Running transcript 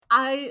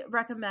I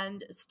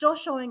recommend still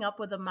showing up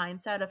with a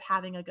mindset of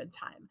having a good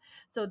time.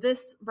 So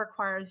this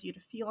requires you to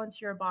feel into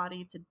your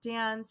body, to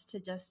dance, to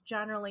just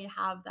generally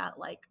have that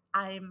like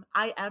I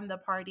am the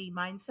party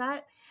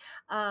mindset.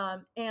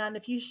 And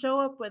if you show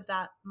up with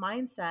that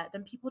mindset,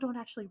 then people don't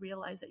actually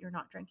realize that you're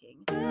not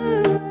drinking.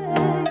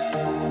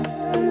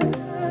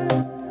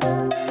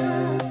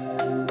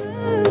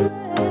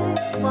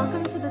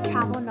 Welcome to the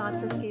Travel Not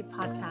to Escape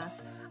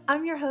podcast.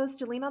 I'm your host,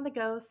 Jolene on the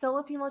Go,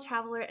 solo female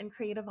traveler and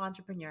creative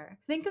entrepreneur.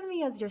 Think of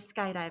me as your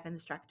skydive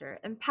instructor,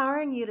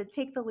 empowering you to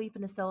take the leap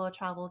into solo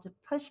travel to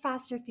push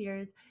past your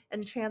fears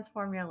and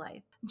transform your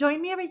life.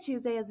 Join me every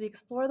Tuesday as we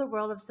explore the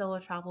world of solo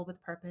travel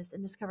with purpose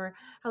and discover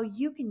how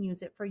you can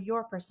use it for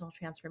your personal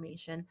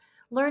transformation,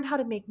 learn how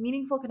to make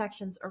meaningful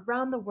connections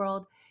around the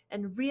world,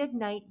 and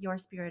reignite your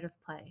spirit of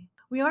play.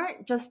 We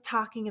aren't just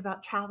talking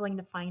about traveling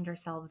to find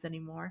ourselves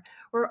anymore.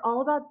 We're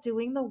all about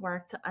doing the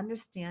work to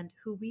understand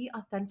who we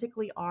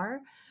authentically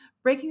are,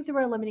 breaking through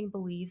our limiting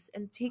beliefs,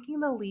 and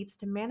taking the leaps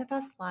to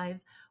manifest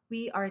lives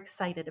we are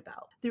excited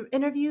about. Through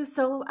interviews,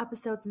 solo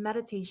episodes, and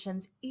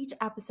meditations, each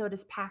episode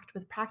is packed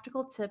with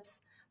practical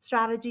tips,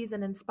 strategies,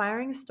 and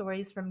inspiring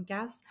stories from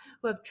guests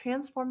who have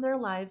transformed their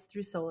lives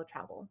through solo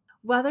travel.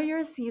 Whether you're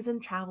a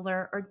seasoned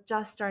traveler or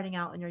just starting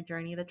out on your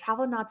journey, the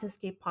Travel Not to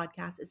Escape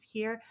podcast is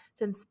here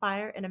to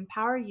inspire and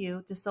empower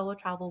you to solo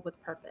travel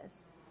with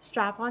purpose.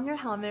 Strap on your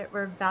helmet.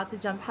 We're about to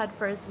jump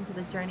headfirst into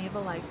the journey of a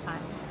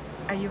lifetime.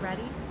 Are you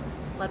ready?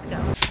 Let's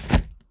go.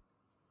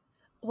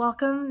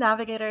 Welcome,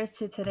 navigators,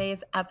 to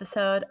today's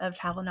episode of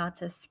Travel Not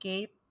to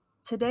Escape.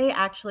 Today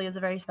actually is a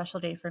very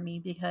special day for me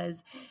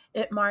because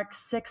it marks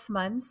 6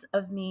 months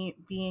of me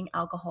being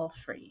alcohol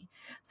free.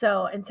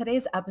 So in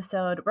today's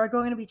episode, we're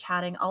going to be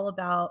chatting all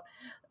about,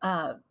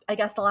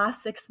 the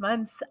last 6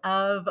 months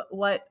of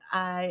what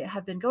I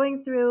have been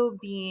going through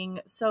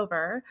being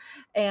sober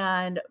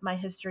and my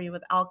history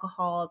with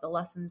alcohol, the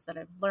lessons that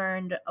I've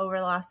learned over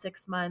the last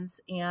 6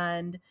 months,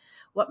 and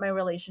what my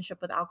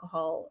relationship with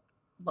alcohol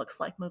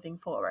looks like moving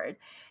forward.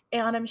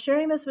 And I'm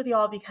sharing this with you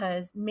all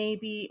because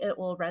maybe it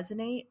will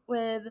resonate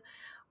with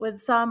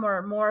some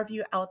or more of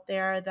you out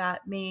there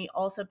that may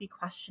also be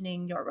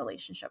questioning your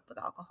relationship with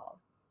alcohol.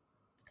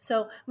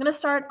 So I'm going to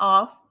start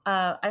off.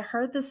 I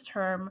heard this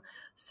term,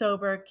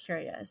 sober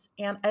curious,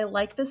 and I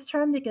like this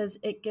term because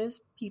it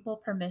gives people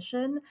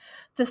permission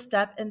to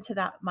step into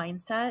that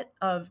mindset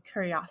of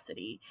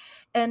curiosity.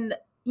 And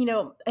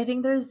I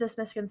think there's this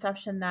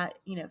misconception that,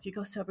 if you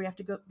go sober, you have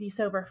to go be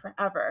sober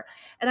forever.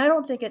 And I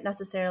don't think it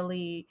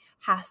necessarily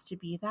has to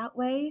be that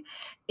way.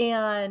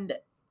 And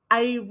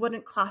I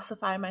wouldn't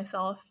classify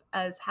myself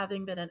as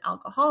having been an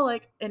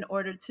alcoholic in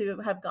order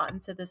to have gotten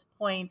to this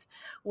point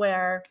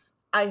where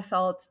I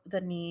felt the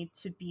need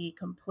to be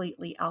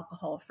completely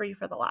alcohol free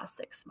for the last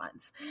 6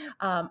 months.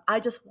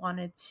 I just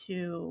wanted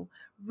to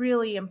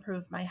really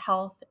improve my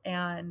health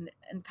and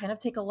kind of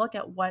take a look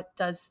at what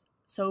does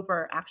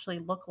sober actually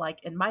look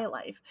like in my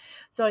life.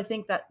 So I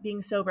think that being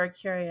sober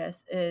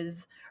curious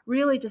is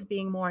really just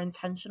being more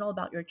intentional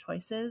about your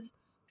choices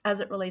as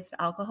it relates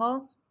to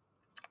alcohol.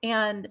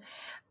 And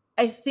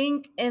I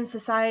think in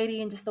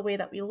society and just the way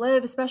that we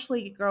live,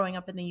 especially growing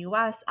up in the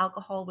US,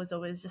 alcohol was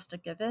always just a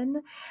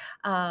given.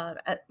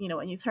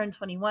 When you turn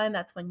 21,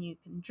 that's when you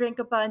can drink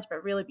a bunch,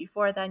 but really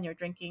before then, you're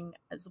drinking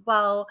as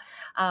well.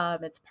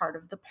 It's part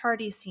of the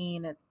party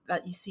scene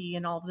that you see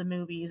in all of the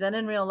movies and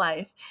in real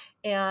life.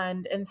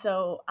 And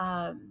so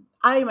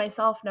I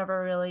myself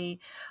never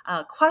really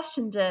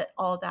questioned it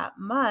all that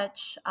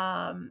much.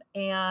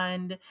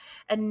 And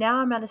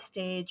now I'm at a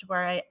stage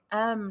where I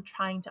am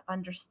trying to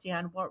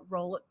understand what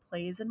role it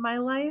plays in my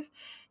life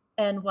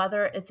and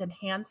whether it's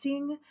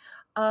enhancing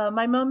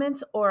my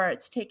moments or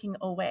it's taking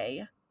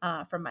away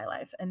from my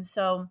life. And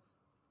so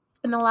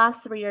in the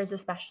last 3 years,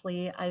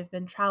 especially, I've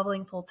been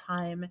traveling full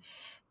time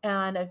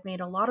and I've made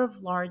a lot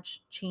of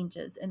large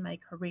changes in my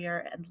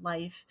career and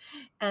life.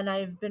 And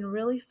I've been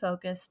really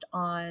focused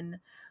on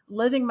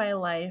living my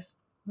life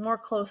more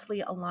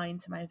closely aligned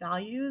to my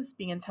values,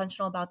 being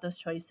intentional about those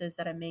choices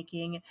that I'm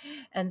making.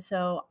 And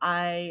so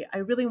I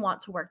really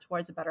want to work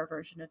towards a better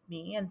version of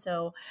me. And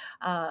so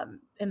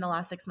in the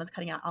last 6 months,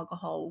 cutting out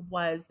alcohol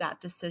was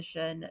that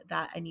decision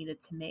that I needed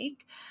to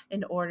make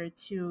in order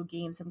to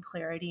gain some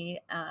clarity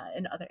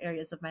in other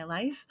areas of my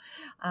life.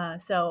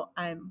 So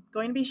I'm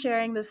going to be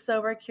sharing this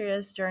sober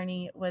curious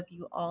journey with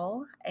you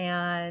all.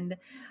 And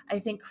I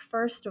think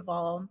first of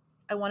all,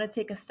 I want to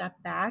take a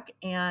step back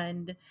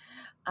and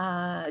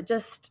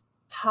just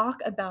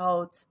talk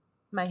about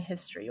my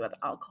history with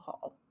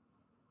alcohol.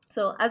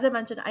 So as I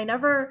mentioned, I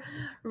never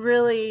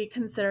really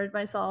considered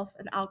myself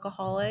an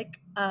alcoholic,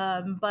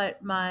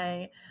 but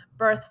my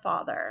birth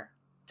father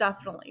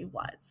definitely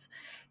was.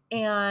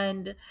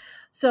 And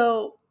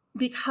so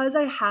because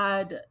I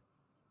had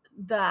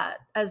that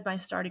as my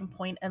starting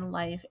point in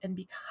life, and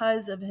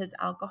because of his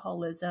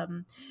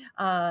alcoholism,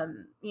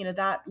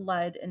 that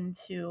led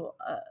into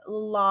a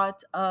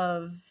lot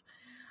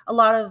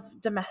of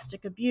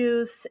domestic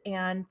abuse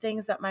and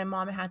things that my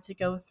mom had to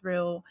go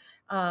through.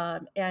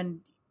 And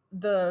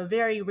the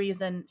very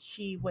reason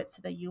she went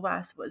to the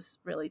US was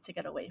really to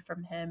get away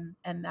from him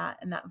and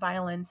that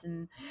violence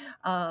and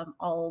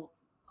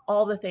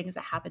all the things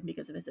that happened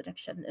because of his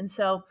addiction. And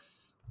so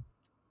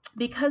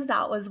because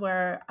that was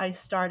where I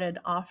started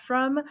off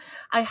from,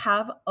 I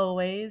have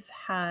always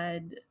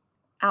had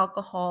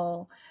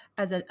alcohol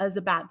as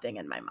a bad thing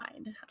in my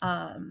mind,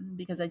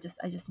 because I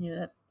just knew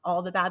that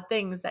all the bad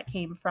things that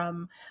came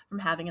from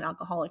having an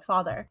alcoholic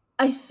father.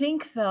 I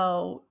think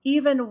though,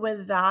 even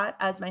with that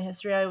as my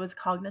history, I was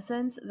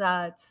cognizant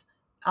that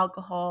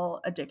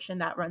alcohol addiction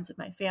that runs in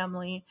my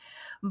family,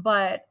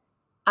 but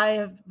I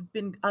have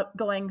been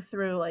going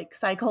through like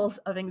cycles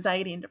of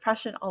anxiety and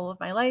depression all of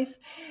my life,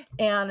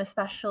 and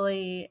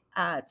especially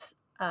at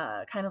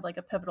kind of like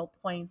a pivotal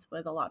point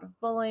with a lot of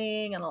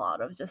bullying and a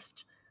lot of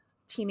just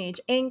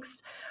teenage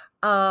angst.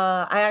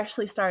 I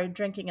actually started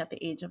drinking at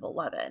the age of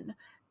 11.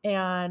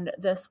 And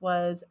this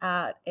was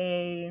at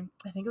I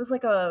think it was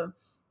like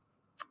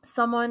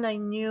someone I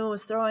knew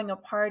was throwing a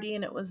party,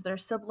 and it was their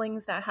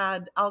siblings that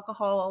had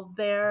alcohol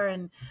there.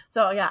 And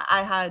so, yeah,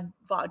 I had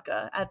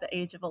vodka at the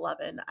age of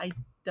 11. I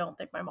don't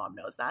think my mom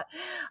knows that.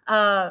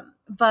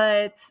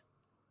 But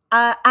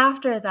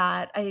after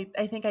that,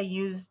 I think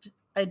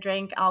I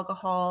drank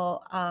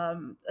alcohol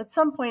at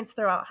some points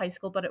throughout high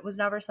school, but it was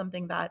never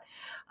something that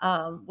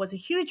was a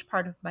huge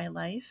part of my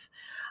life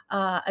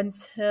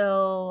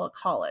until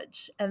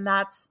college. And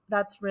that's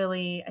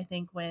really, I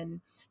think,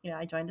 when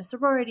I joined a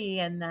sorority,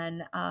 and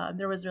then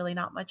there was really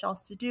not much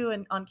else to do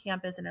on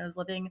campus, and I was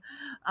living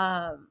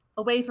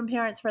away from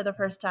parents for the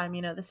first time.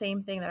 The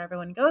same thing that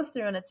everyone goes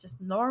through, and it's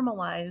just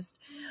normalized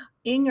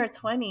in your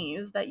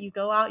 20s that you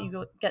go out, you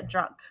go get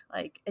drunk,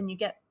 like, and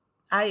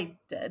I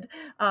did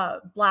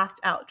blacked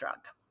out drunk,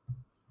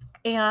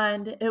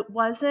 and it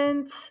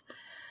wasn't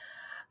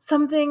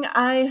something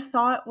I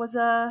thought was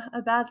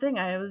a bad thing.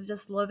 I was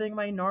just living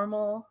my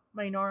normal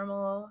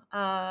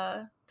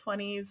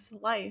 20s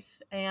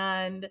life.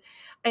 And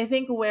I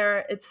think where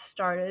it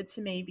started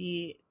to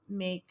maybe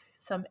make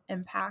some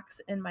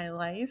impacts in my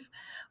life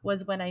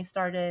was when I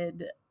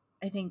started,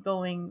 I think,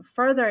 going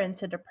further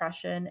into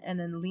depression and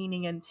then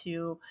leaning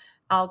into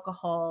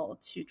alcohol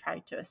to try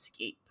to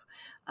escape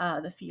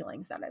the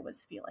feelings that I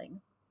was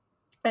feeling.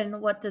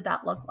 And what did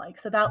that look like?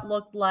 So that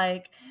looked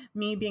like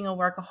me being a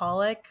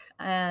workaholic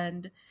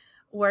and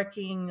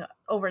working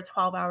over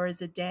 12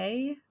 hours a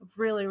day,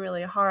 really,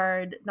 really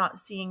hard, not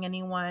seeing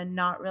anyone,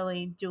 not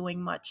really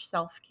doing much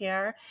self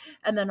care.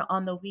 And then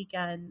on the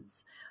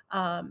weekends,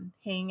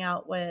 hanging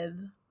out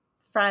with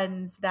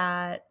friends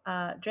that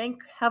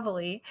drank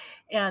heavily.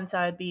 And so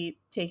I'd be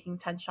taking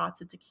 10 shots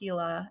of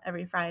tequila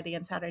every Friday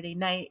and Saturday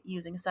night,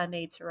 using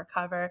Sunday to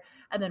recover,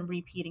 and then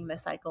repeating the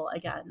cycle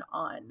again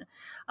on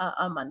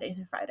Monday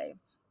through Friday.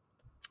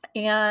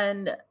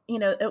 And,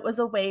 it was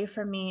a way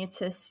for me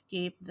to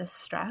escape the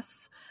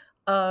stress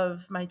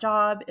of my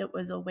job. It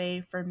was a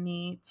way for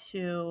me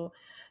to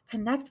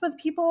connect with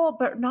people,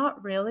 but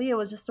not really. It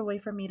was just a way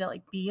for me to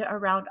like be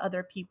around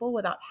other people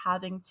without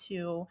having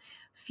to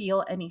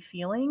feel any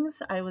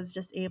feelings. I was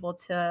just able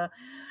to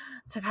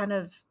kind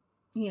of,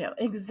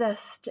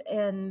 exist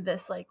in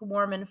this like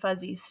warm and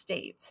fuzzy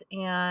state.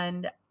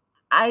 And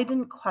I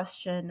didn't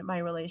question my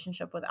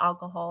relationship with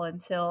alcohol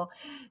until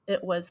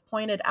it was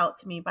pointed out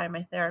to me by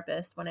my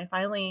therapist when I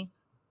finally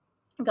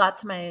got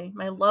to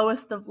my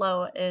lowest of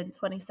low in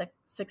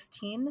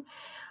 2016.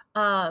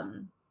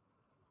 Um,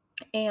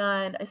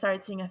 and I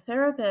started seeing a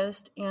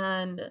therapist,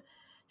 and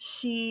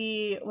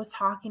she was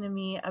talking to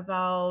me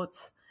about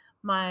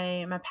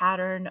my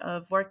pattern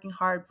of working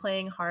hard,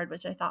 playing hard,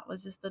 which I thought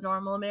was just the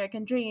normal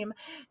American dream.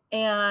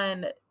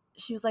 And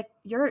she was like,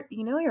 you're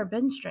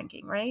binge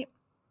drinking, right?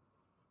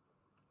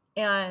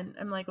 And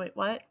I'm like, wait,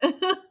 what?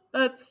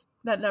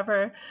 That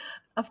never,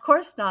 of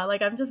course not.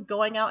 Like, I'm just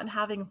going out and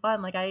having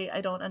fun. Like,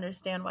 I don't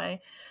understand why,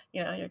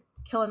 you're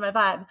killing my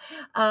vibe.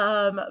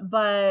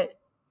 But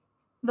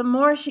the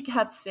more she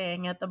kept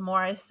saying it, the more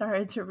I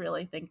started to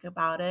really think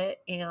about it.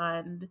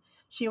 And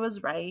she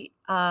was right.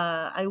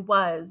 I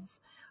was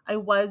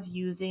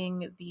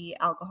using the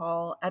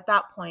alcohol at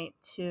that point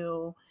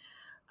to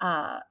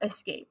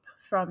escape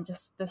from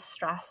just the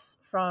stress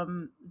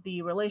from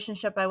the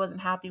relationship I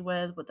wasn't happy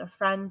with the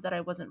friends that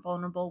I wasn't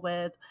vulnerable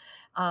with,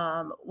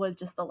 was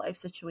just the life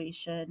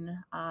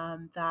situation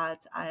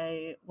that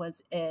I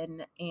was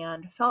in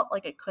and felt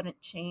like I couldn't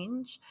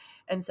change.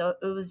 And so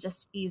it was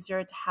just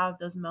easier to have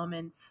those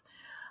moments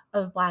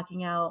of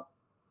blacking out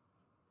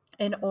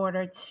in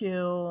order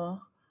to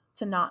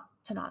not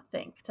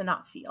think, to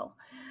not feel.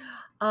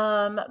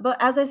 But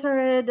as I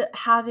started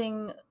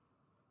having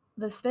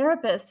this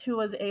therapist who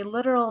was a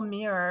literal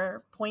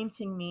mirror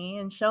pointing me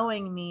and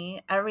showing me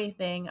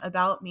everything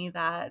about me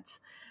that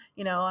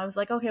I was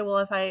like, okay, well,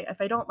 if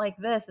I don't like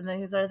this, and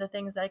then these are the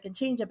things that I can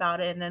change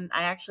about it. And then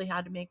I actually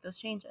had to make those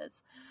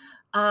changes.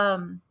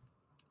 So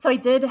I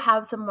did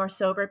have some more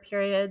sober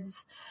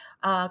periods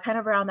kind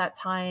of around that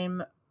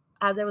time.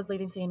 as I was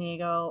leaving San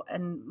Diego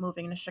and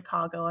moving to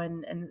Chicago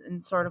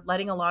and sort of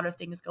letting a lot of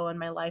things go in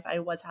my life, I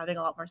was having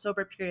a lot more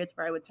sober periods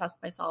where I would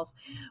test myself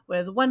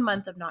with 1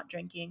 month of not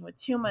drinking, with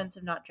 2 months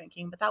of not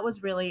drinking. But that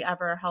was really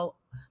ever how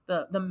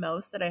the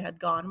most that I had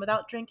gone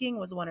without drinking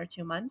was 1 or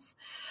 2 months.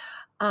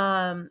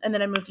 And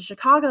then I moved to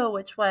Chicago,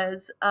 which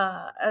was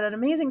an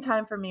amazing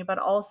time for me, but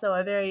also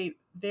a very,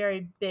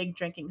 very big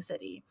drinking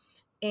city.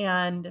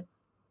 And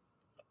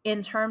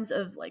in terms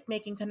of like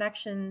making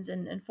connections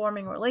and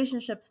forming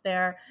relationships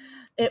there,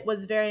 it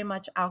was very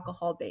much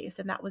alcohol based.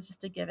 And that was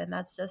just a given.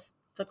 That's just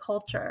the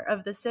culture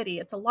of the city.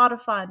 It's a lot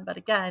of fun, but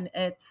again,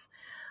 it's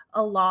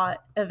a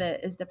lot of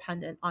it is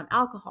dependent on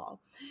alcohol.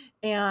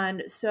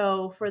 And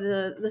so for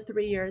the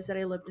 3 years that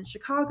I lived in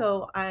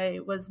Chicago,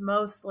 I was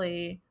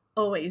mostly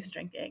always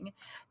drinking.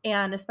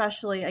 And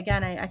especially,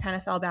 again, I kind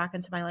of fell back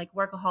into my like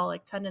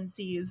workaholic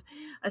tendencies,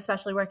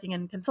 especially working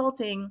in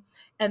consulting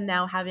and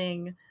now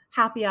having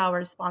happy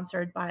hours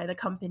sponsored by the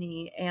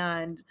company.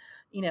 And,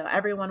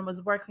 everyone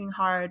was working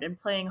hard and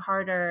playing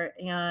harder,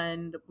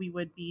 and we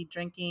would be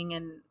drinking.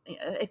 And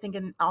I think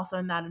also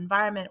in that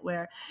environment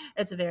where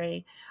it's a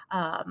very,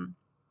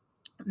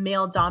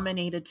 male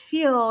dominated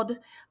field,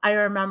 I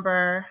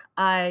remember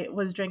I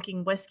was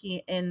drinking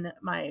whiskey in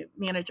my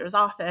manager's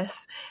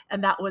office,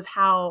 and that was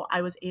how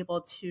I was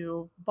able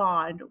to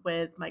bond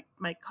with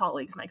my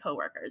colleagues, my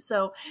coworkers.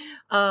 So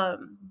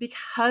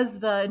because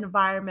the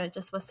environment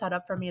just was set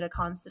up for me to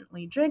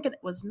constantly drink, and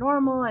it was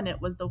normal, and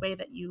it was the way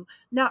that you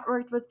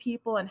networked with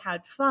people and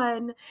had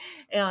fun,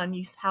 and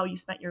how you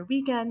spent your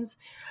weekends,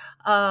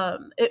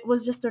 it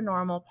was just a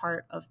normal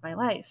part of my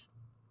life.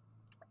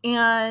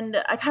 And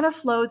I kind of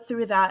flowed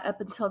through that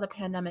up until the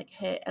pandemic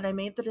hit. And I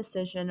made the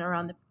decision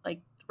around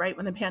right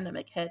when the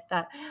pandemic hit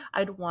that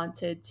I'd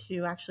wanted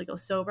to actually go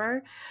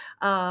sober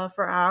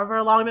for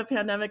however long the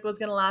pandemic was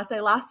going to last. I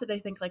lasted, I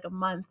think, like a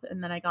month,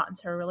 and then I got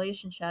into a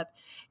relationship.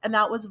 And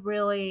that was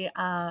really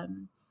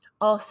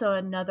also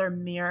another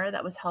mirror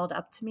that was held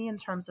up to me in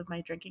terms of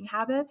my drinking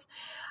habits.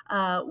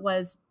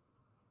 Was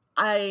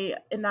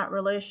in that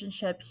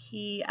relationship,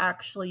 he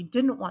actually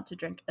didn't want to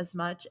drink as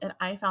much. And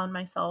I found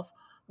myself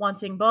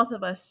wanting both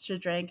of us to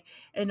drink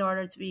in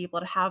order to be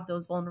able to have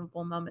those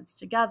vulnerable moments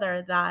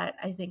together that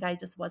I think I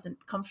just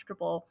wasn't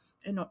comfortable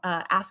in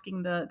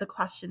asking the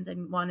questions I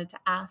wanted to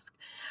ask.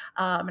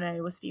 And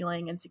I was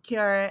feeling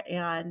insecure,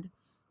 and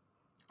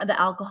the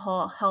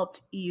alcohol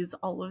helped ease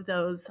all of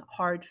those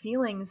hard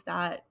feelings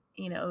that,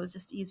 it was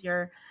just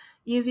easier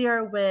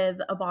with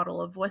a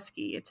bottle of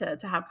whiskey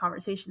to have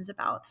conversations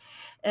about.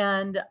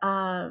 And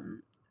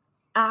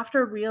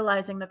after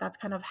realizing that that's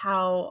kind of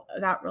how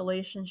that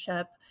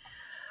relationship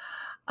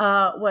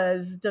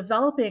was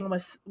developing,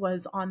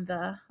 was on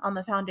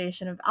the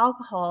foundation of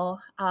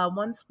alcohol.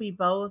 Once we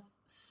both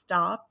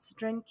stopped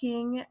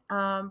drinking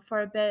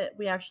for a bit,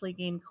 we actually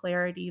gained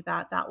clarity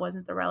that that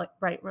wasn't the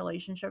right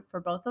relationship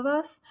for both of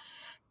us,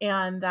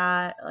 and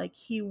that like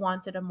he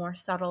wanted a more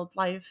settled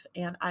life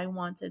and I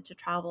wanted to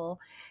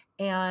travel.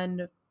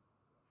 And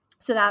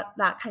so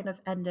that kind of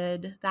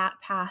ended that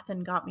path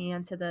and got me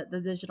into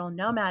the digital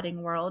nomading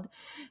world.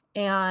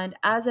 And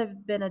as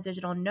I've been a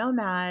digital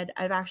nomad,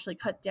 I've actually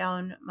cut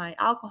down my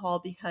alcohol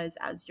because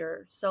as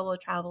you're solo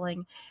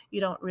traveling, you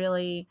don't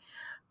really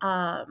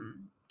have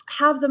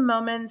the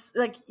moments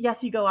like,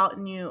 yes, you go out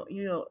and you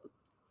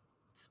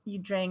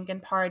drink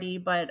and party,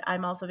 but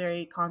I'm also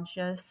very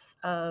conscious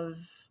of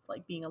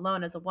like being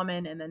alone as a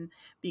woman and then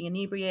being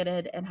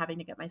inebriated and having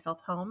to get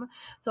myself home.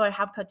 So I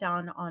have cut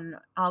down on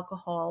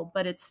alcohol,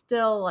 but it's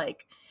still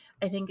like,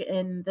 I think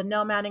in the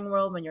nomading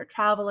world, when you're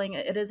traveling,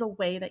 it is a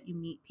way that you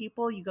meet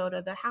people. You go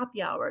to the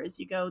happy hours,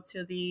 you go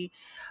to the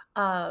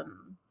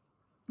um,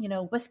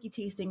 whiskey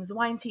tastings,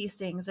 wine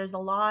tastings. There's a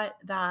lot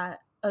that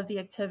of the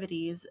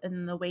activities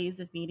and the ways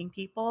of meeting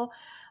people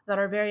that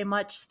are very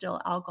much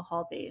still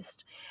alcohol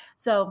based.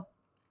 So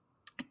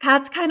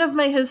that's kind of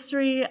my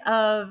history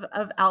of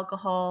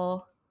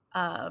alcohol,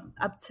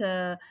 up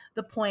to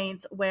the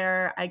point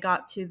where I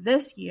got to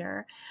this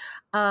year.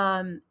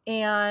 And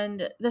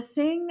the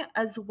thing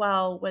as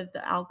well with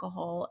the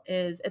alcohol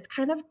is it's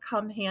kind of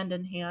come hand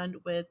in hand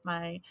with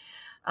my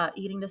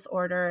eating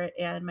disorder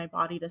and my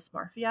body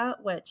dysmorphia,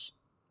 which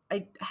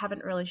I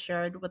haven't really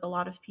shared with a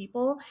lot of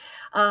people.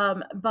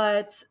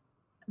 But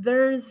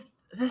there's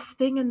this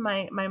thing in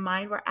my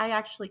mind where I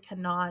actually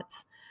cannot,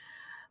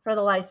 for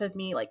the life of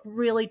me, like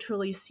really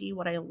truly see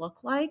what I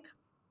look like.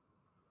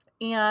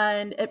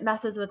 And it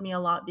messes with me a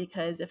lot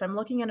because if I'm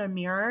looking in a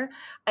mirror,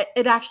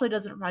 it actually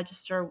doesn't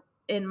register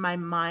in my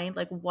mind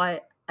like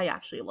what I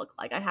actually look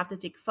like. I have to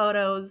take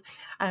photos,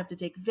 I have to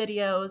take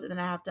videos, and then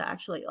I have to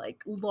actually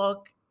like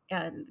look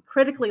and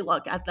critically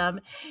look at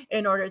them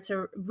in order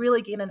to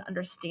really gain an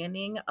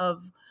understanding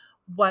of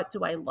what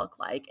do I look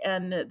like.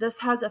 And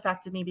this has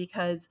affected me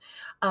because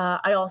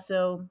I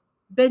also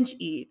binge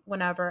eat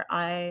whenever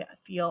I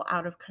feel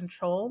out of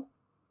control.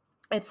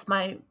 It's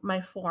my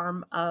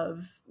form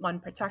of one,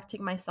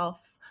 protecting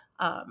myself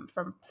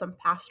from some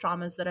past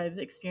traumas that I've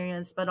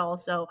experienced, but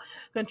also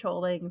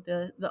controlling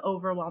the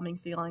overwhelming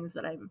feelings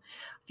that I'm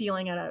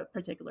feeling at a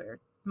particular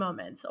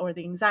moments or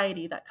the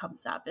anxiety that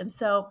comes up. And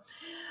so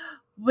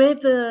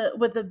with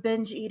the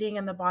binge eating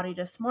and the body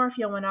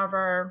dysmorphia,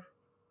 whenever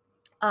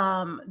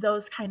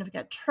those kind of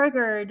get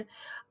triggered,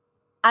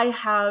 I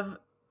have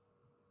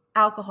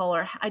alcohol,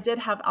 or I did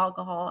have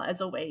alcohol as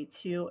a way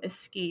to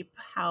escape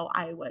how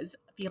I was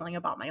feeling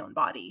about my own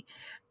body.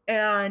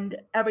 And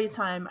every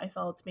time I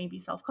felt maybe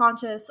self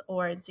conscious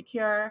or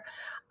insecure,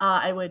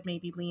 I would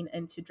maybe lean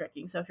into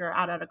drinking. So if you're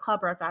out at a club,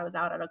 or if I was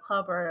out at a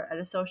club or at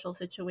a social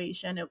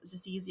situation, it was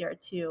just easier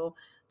to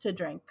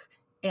drink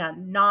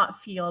and not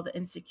feel the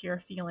insecure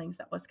feelings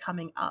that was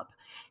coming up.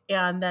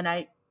 And then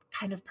I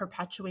kind of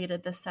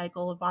perpetuated this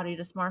cycle of body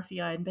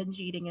dysmorphia and binge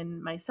eating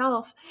in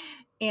myself.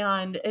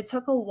 And it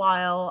took a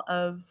while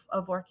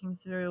of working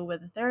through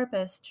with a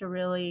therapist to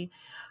really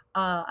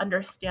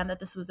understand that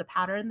this was a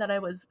pattern that I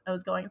was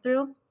going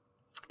through.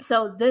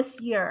 So this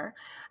year,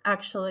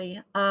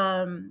 actually,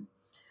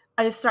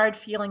 I started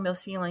feeling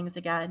those feelings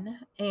again,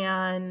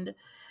 and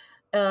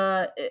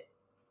it,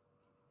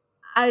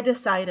 I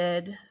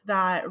decided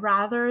that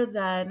rather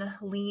than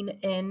lean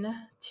in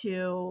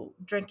to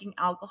drinking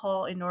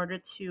alcohol in order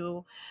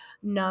to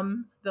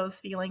numb those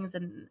feelings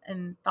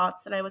and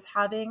thoughts that I was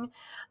having,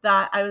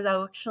 that I was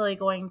actually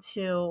going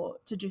to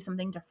do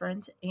something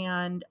different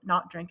and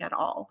not drink at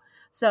all.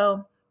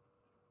 So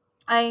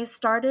I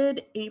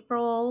started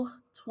April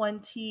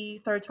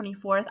 23rd,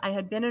 24th. I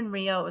had been in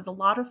Rio. It was a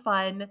lot of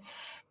fun.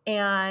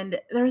 And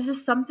there was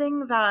just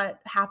something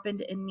that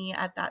happened in me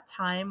at that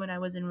time when I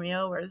was in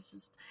Rio, where it's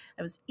just,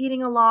 I was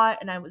eating a lot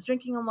and I was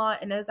drinking a lot.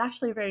 And it was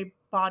actually a very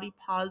body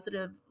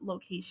positive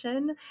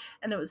location.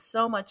 And it was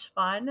so much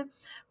fun.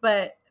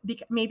 But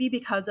maybe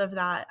because of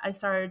that, I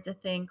started to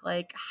think,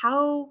 like,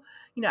 how,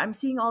 I'm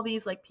seeing all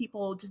these like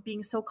people just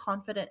being so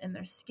confident in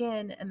their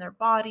skin and their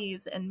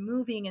bodies and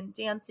moving and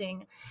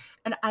dancing.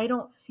 And I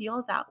don't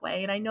feel that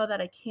way. And I know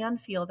that I can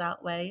feel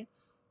that way,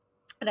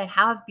 and I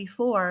have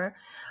before,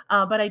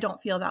 but I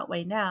don't feel that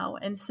way now.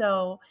 And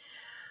so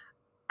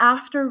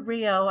after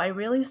Rio, I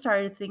really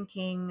started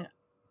thinking,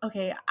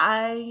 okay,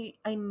 I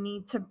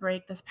need to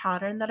break this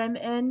pattern that I'm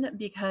in,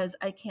 because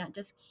I can't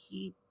just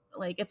keep,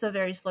 like, it's a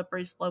very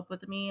slippery slope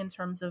with me in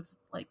terms of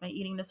like my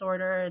eating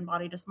disorder and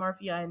body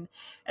dysmorphia,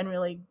 and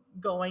really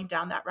going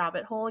down that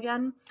rabbit hole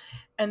again.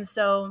 And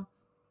so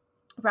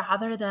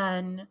rather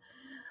than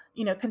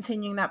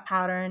continuing that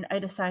pattern, I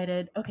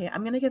decided, okay,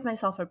 I'm going to give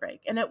myself a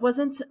break. And it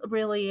wasn't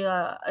really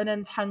an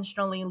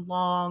intentionally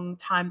long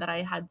time that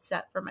I had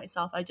set for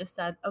myself. I just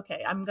said,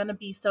 okay, I'm going to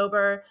be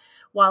sober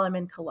while I'm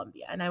in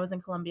Colombia. And I was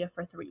in Colombia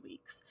for 3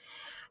 weeks.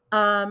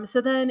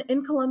 So then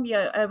in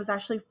Colombia, I was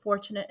actually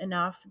fortunate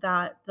enough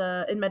that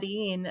in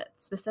Medellin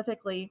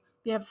specifically,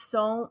 they have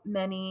so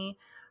many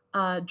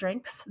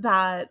drinks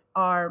that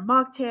are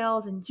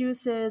mocktails and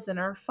juices and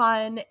are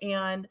fun.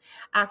 And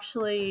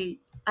actually,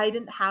 I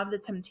didn't have the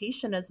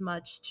temptation as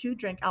much to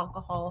drink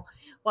alcohol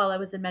while I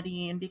was in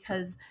Medellin,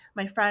 because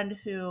my friend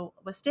who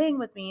was staying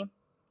with me,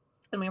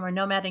 and we were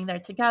nomading there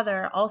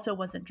together, also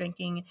wasn't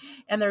drinking,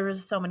 and there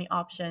was so many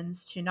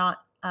options to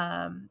not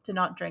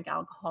drink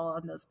alcohol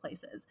in those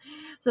places.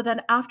 So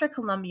then after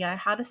Colombia, I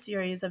had a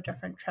series of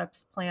different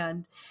trips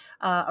planned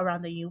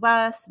around the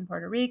U.S. and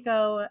Puerto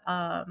Rico,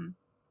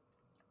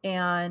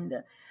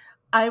 and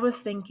I was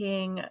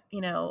thinking,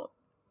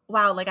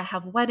 wow, like I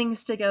have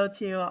weddings to go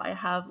to. I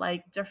have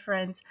like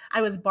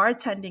I was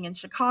bartending in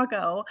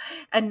Chicago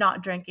and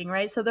not drinking,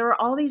 right? So there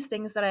were all these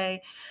things that I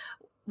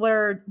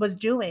was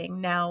doing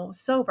now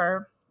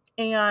sober.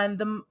 And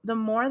the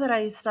more that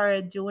I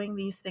started doing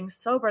these things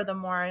sober, the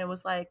more I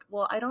was like,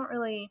 well, I don't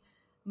really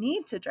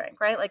need to drink,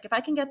 right? Like if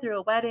I can get through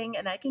a wedding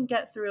and I can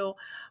get through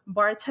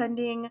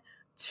bartending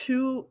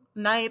 2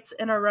 nights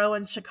in a row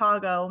in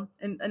Chicago,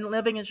 and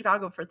living in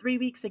Chicago for 3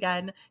 weeks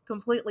again,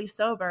 completely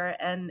sober,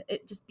 and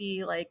it just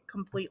be like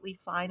completely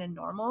fine and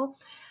normal,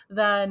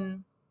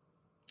 then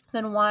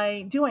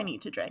why do I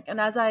need to drink? And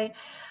as I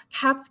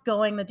kept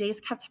going, the days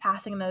kept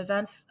passing, and the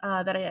events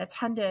that I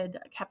attended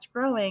kept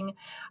growing,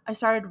 I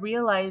started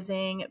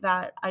realizing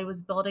that I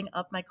was building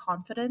up my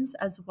confidence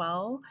as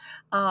well.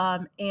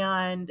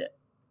 And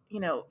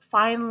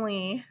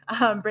finally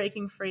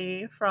breaking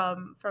free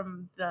from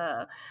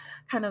the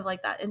kind of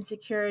like that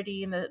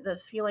insecurity and the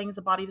feelings,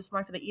 the body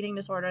dysmorphia, the eating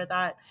disorder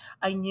that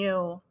I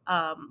knew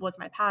was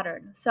my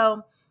pattern.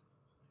 So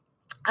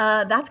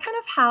that's kind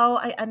of how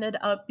I ended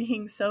up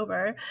being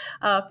sober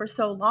for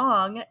so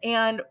long.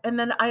 And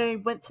then I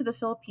went to the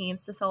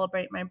Philippines to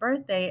celebrate my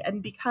birthday.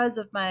 And because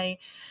of my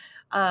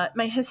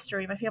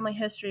history, my family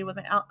history with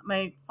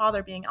my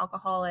father being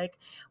alcoholic,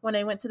 when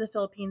I went to the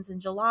Philippines in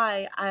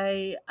July,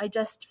 I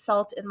just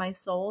felt in my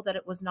soul that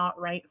it was not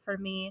right for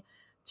me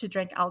to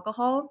drink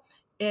alcohol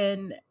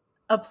in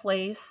a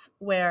place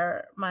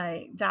where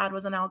my dad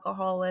was an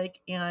alcoholic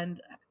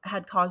and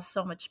had caused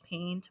so much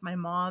pain to my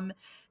mom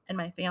and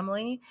my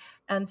family.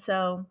 And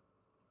so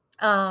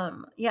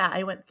yeah,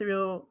 I went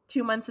through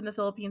 2 months in the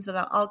Philippines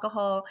without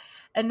alcohol,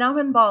 and now I'm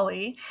in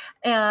Bali.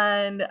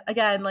 And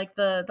again, like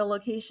the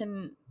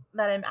location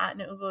that I'm at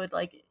in Ubud,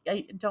 like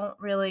I don't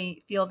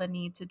really feel the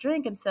need to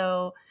drink. And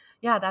so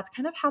yeah, that's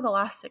kind of how the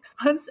last 6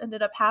 months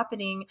ended up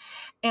happening.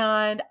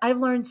 And I've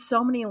learned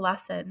so many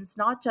lessons,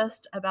 not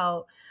just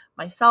about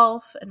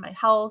myself and my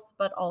health,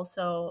 but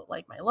also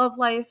like my love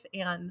life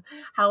and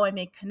how I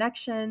make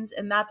connections.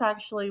 And that's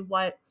actually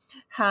what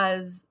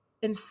has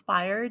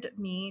inspired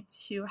me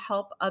to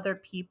help other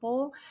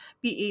people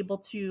be able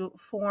to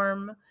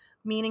form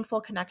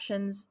meaningful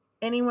connections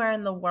anywhere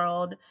in the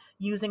world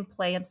using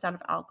play instead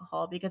of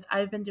alcohol, because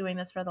I've been doing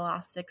this for the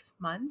last 6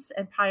 months.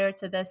 And prior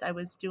to this, I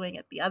was doing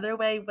it the other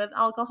way with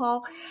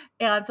alcohol.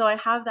 And so I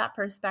have that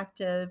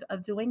perspective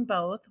of doing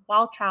both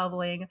while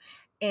traveling,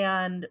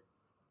 and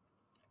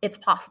it's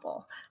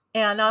possible.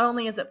 And not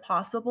only is it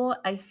possible,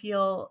 I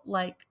feel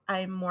like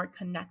I'm more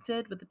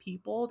connected with the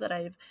people that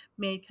I've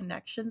made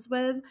connections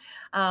with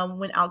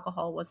when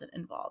alcohol wasn't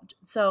involved.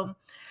 So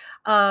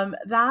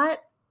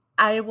that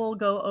I will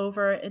go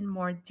over in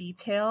more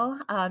detail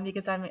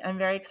because I'm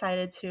very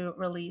excited to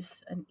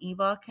release an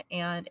ebook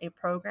and a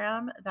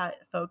program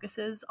that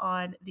focuses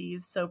on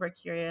these sober,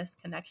 curious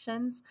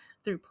connections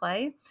through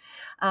play.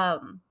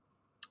 Um,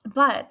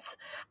 but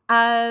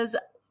as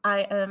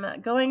I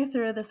am going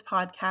through this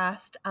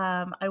podcast,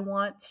 I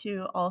want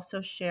to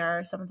also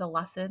share some of the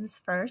lessons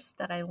first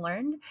that I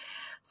learned.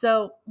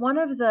 So one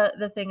of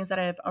the things that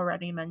I've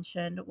already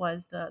mentioned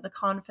was the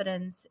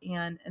confidence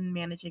and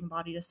managing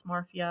body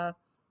dysmorphia,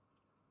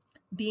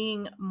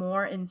 being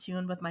more in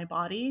tune with my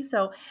body.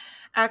 So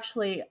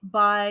actually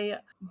by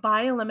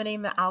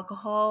eliminating the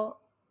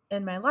alcohol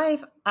in my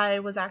life, I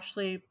was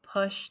actually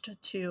pushed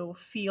to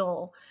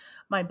feel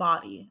my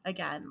body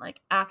again, like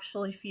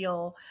actually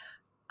feel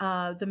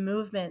the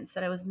movements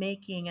that I was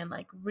making and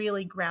like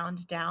really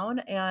ground down.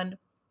 And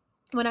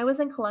when I was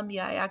in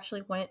Colombia, I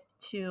actually went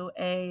to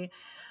a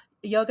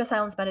yoga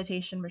silence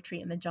meditation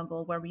retreat in the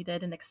jungle where we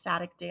did an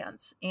ecstatic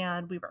dance,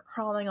 and we were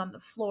crawling on the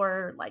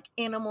floor like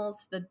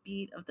animals to the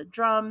beat of the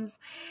drums.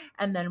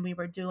 And then we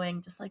were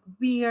doing just like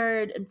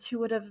weird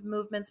intuitive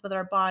movements with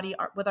our body,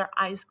 with our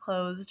eyes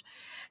closed.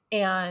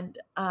 And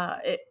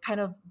it kind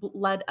of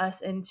led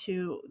us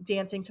into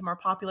dancing to more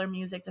popular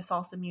music, to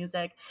salsa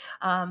music.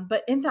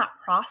 But in that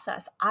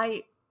process,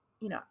 you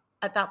know,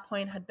 at that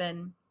point had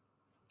been,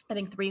 I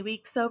think, 3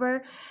 weeks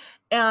sober.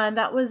 And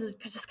that was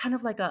just kind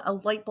of like a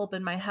light bulb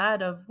in my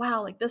head of,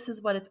 wow, like this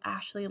is what it's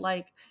actually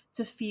like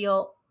to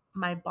feel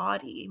my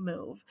body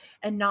move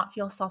and not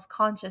feel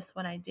self-conscious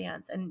when I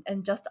dance,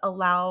 and just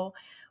allow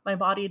my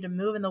body to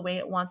move in the way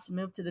it wants to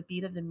move to the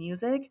beat of the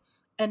music,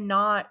 and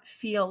not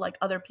feel like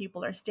other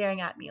people are staring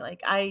at me.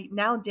 Like I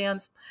now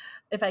dance,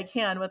 if I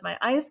can, with my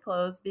eyes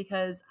closed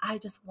because I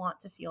just want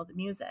to feel the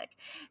music.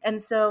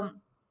 And so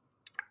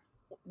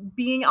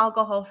being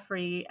alcohol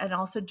free and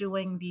also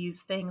doing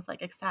these things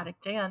like ecstatic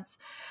dance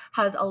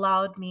has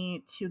allowed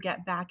me to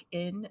get back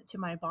into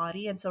my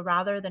body. And so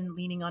rather than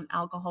leaning on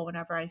alcohol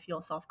whenever I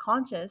feel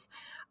self-conscious,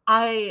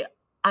 I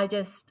I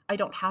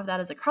don't have that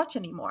as a crutch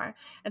anymore.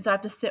 And so I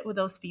have to sit with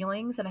those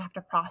feelings and I have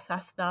to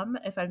process them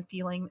if I'm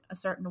feeling a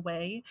certain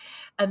way,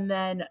 and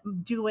then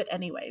do it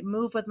anyway,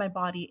 move with my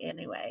body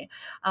anyway,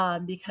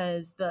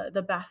 because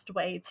the best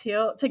way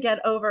to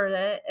get over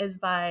it is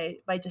by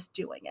just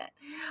doing it.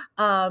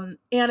 And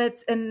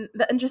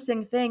the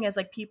interesting thing is,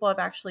 like, people have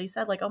actually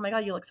said like, oh my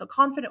god, you look so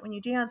confident when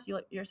you dance,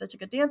 you're such a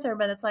good dancer.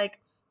 But it's like,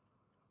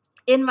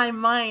 in my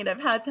mind, I've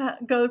had to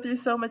go through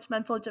so much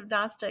mental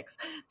gymnastics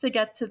to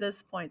get to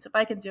this point. So if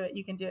I can do it,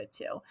 you can do it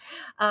too.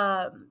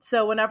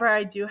 So whenever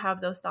I do have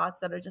those thoughts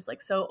that are just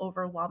like so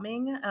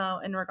overwhelming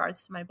in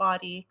regards to my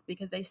body,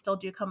 because they still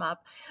do come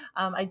up,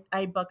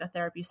 I book a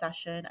therapy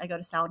session. I go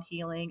to sound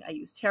healing. I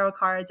use tarot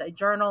cards. I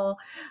journal.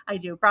 I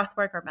do breath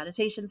work or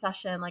meditation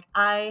session. Like,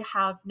 I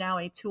have now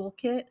a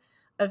toolkit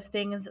of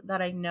things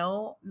that I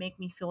know make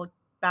me feel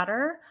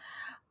better,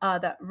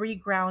 that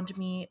reground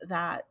me,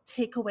 that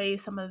take away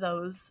some of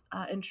those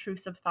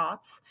intrusive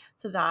thoughts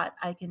so that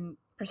I can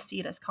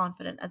proceed as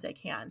confident as I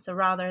can. So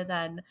rather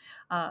than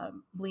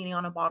leaning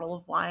on a bottle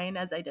of wine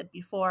as I did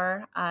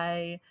before,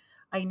 I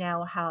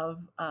now have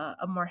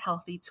a more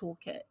healthy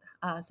toolkit.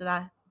 So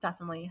that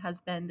definitely has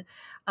been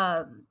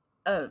a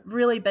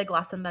really big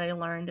lesson that I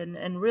learned,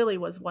 and really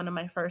was one of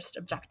my first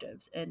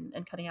objectives in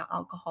cutting out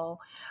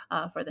alcohol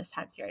for this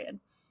time period.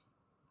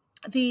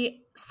 The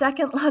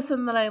second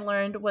lesson that I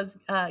learned was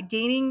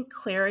gaining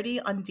clarity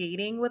on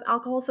dating with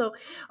alcohol. So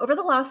over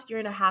the last year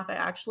and a half, I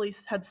actually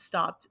had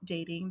stopped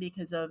dating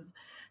because of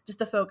just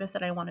the focus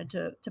that I wanted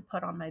to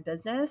put on my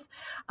business.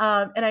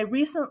 And I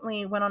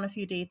recently went on a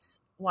few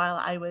dates while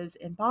I was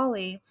in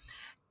Bali,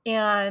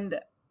 and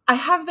I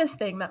have this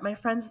thing that my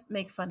friends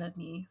make fun of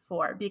me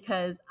for,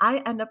 because I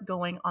end up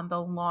going on the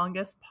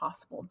longest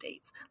possible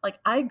dates. Like,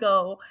 I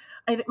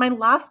think my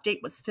last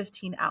date was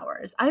 15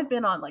 hours. I've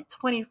been on like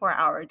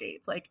 24-hour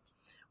dates. Like,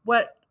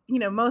 what,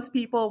 most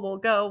people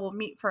will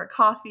meet for a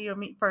coffee or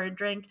meet for a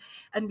drink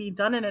and be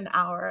done in an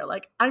hour.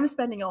 Like, I'm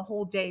spending a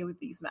whole day with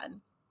these men.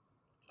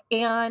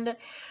 And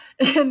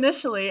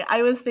initially,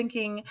 I was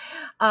thinking,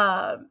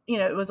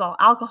 it was all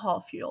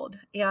alcohol fueled,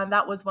 and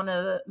that was one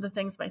of the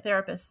things my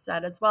therapist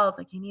said as well. Is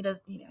like, you need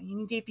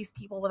to date these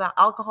people without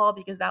alcohol,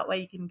 because that way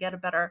you can get a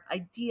better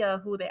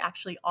idea who they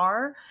actually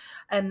are,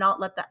 and not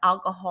let the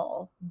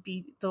alcohol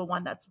be the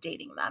one that's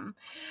dating them.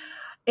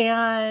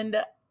 And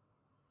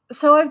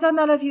so I've done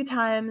that a few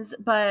times,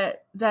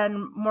 but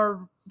then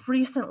more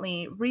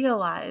recently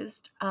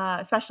realized,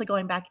 especially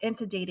going back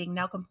into dating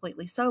now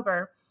completely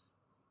sober,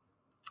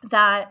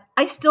 that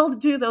I still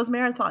do those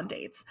marathon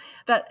dates,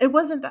 that it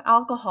wasn't the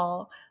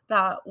alcohol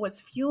that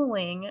was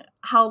fueling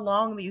how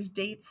long these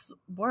dates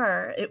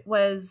were. It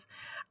was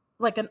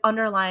like an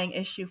underlying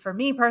issue for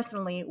me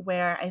personally,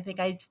 where I think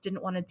I just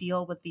didn't want to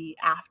deal with the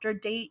after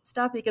date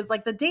stuff, because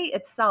like the date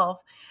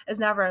itself is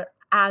never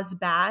as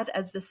bad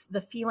as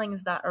the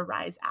feelings that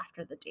arise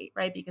after the date,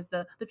 right? Because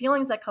the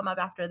feelings that come up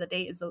after the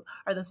date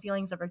are those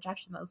feelings of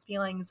rejection, those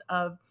feelings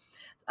of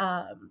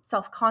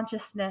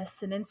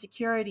self-consciousness and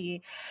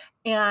insecurity.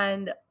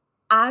 And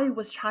I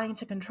was trying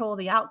to control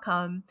the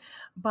outcome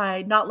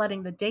by not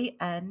letting the date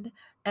end,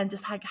 and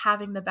just like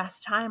having the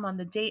best time on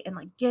the date, and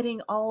like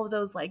getting all of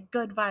those like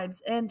good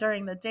vibes in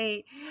during the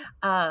date.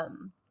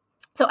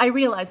 So I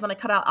realized when I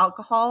cut out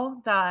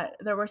alcohol that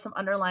there were some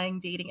underlying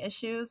dating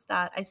issues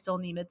that I still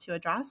needed to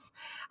address,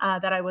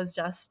 that I was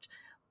just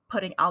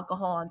putting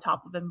alcohol on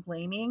top of and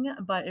blaming,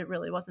 but it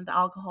really wasn't the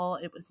alcohol,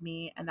 it was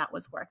me. And that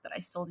was work that I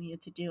still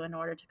needed to do in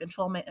order to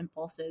control my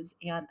impulses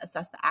and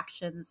assess the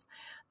actions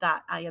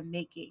that I am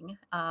making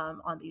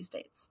on these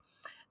dates.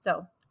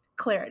 So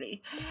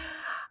clarity.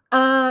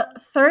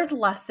 Third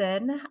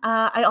lesson,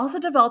 I also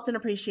developed an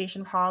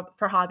appreciation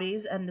for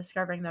hobbies and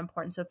discovering the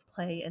importance of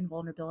play and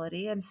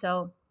vulnerability. And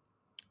so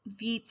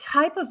the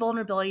type of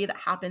vulnerability that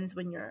happens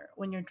when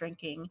you're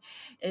drinking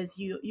is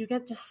you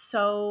get just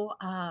so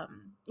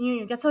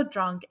you get so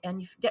drunk,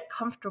 and you get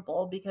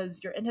comfortable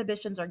because your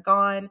inhibitions are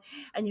gone,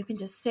 and you can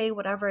just say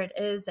whatever it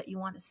is that you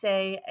want to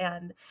say,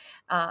 and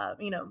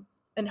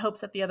in hopes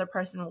that the other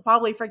person will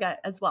probably forget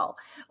as well,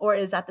 or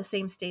is at the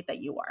same state that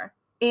you are.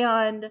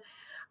 And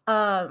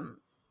um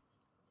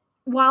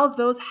while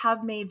those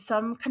have made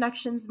some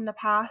connections in the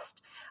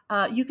past,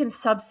 you can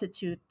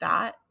substitute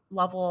that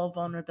level of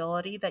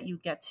vulnerability that you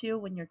get to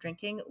when you're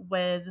drinking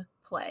with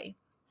play.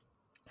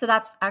 So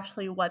that's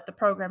actually what the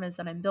program is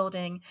that I'm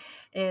building,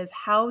 is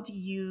how do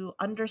you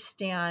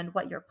understand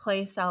what your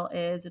play style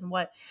is and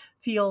what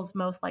feels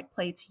most like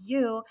play to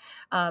you,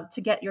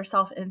 to get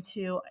yourself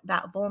into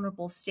that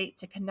vulnerable state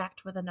to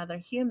connect with another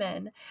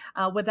human,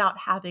 without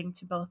having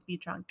to both be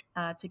drunk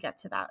to get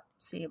to that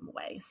same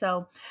way.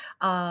 So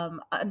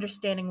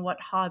understanding what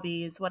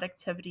hobbies, what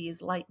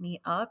activities light me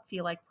up,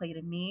 feel like play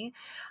to me,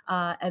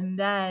 and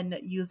then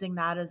using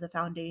that as a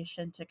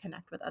foundation to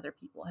connect with other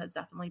people has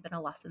definitely been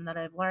a lesson that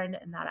I've learned,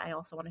 and that I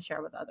also want to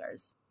share with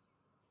others.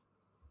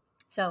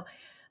 So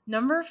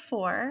number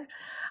 4,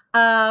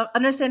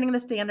 understanding the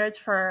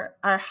standards are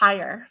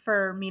higher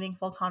for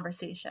meaningful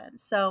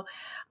conversations. So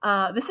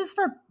this is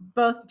for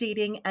both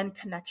dating and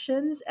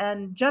connections,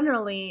 and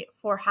generally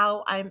for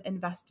how I'm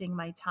investing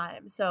my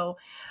time. So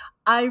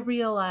I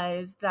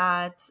realize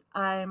that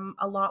I'm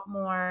a lot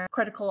more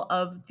critical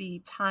of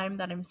the time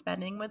that I'm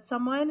spending with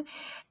someone,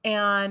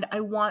 and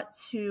I want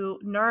to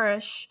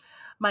nourish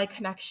my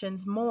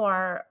connections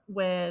more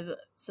with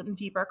some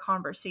deeper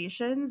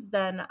conversations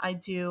than I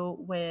do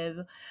with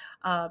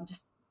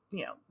just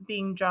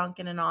being drunk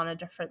and on a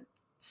different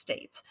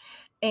state.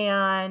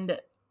 And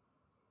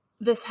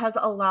this has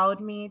allowed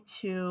me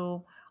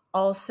to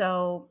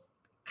also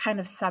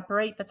kind of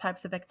separate the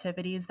types of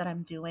activities that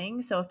I'm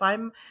doing. So if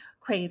I'm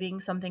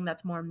craving something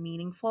that's more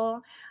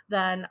meaningful,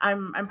 then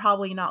I'm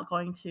probably not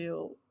going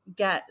to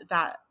get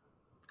that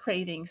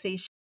craving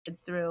satiated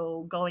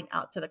through going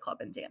out to the club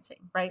and dancing,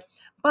 right?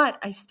 But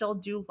I still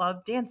do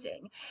love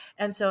dancing.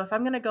 And so if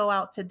I'm going to go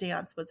out to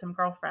dance with some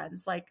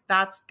girlfriends, like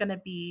that's going to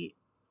be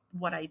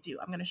what I do.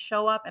 I'm going to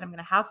show up and I'm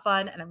going to have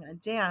fun and I'm going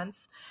to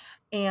dance,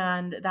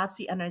 and that's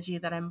the energy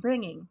that I'm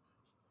bringing.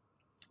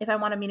 If I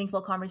want a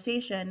meaningful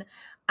conversation,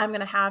 I'm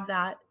going to have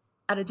that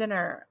at a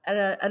dinner,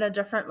 at a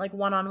different like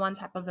one-on-one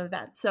type of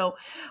event. So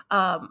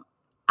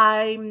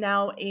I'm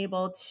now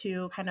able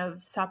to kind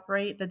of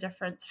separate the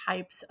different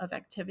types of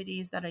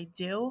activities that I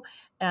do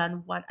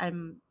and what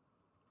I'm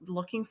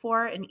looking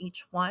for in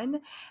each one.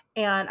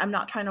 And I'm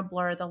not trying to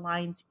blur the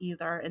lines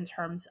either, in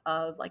terms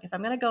of like, if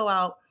I'm going to go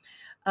out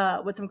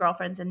with some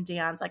girlfriends and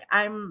dance, like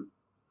I'm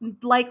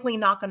likely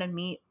not going to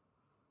meet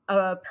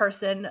a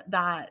person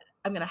that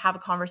I'm going to have a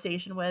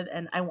conversation with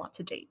and I want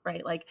to date,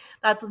 right? Like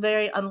that's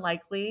very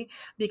unlikely,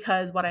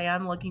 because what I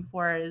am looking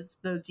for is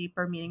those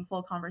deeper,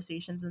 meaningful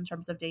conversations in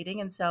terms of dating.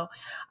 And so,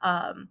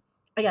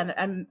 again,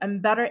 I'm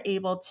better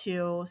able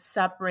to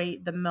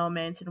separate the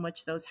moments in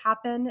which those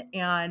happen,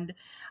 and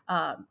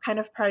kind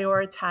of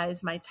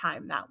prioritize my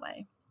time that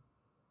way.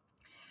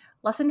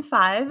 Lesson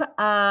 5,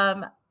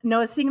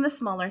 noticing the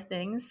smaller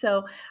things.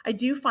 So I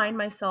do find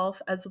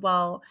myself as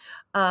well,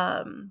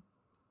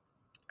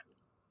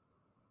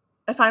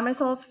 I find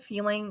myself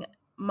feeling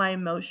my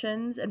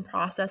emotions and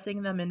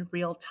processing them in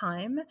real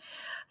time.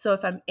 So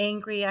if I'm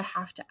angry, I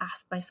have to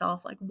ask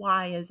myself, like,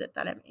 why is it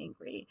that I'm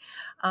angry?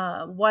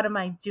 What am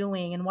I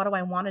doing? And what do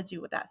I want to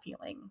do with that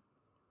feeling?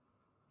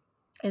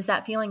 Is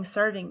that feeling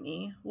serving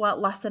me?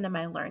 What lesson am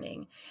I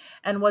learning?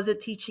 And was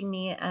it teaching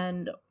me?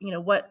 And,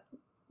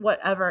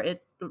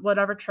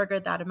 whatever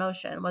triggered that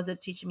emotion, was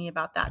it teaching me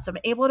about that? So I'm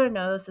able to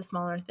notice the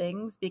smaller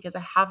things because I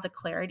have the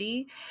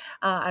clarity.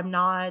 I'm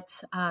not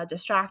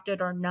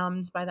distracted or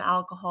numbed by the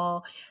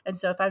alcohol. And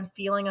so if I'm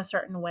feeling a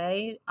certain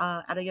way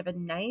at a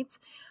given night,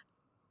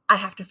 I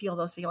have to feel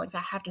those feelings. I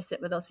have to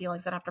sit with those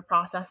feelings. I have to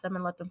process them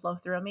and let them flow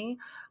through me.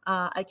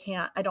 I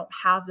don't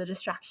have the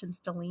distractions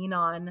to lean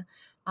on,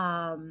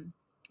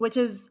 which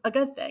is a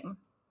good thing.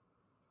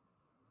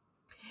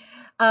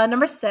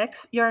 Number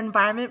 6, your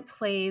environment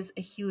plays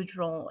a huge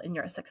role in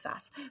your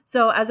success.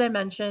 So, as I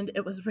mentioned,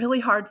 it was really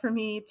hard for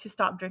me to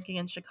stop drinking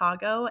in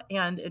Chicago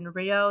and in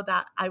Rio,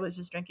 that I was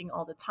just drinking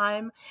all the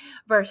time,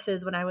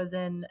 versus when I was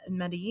in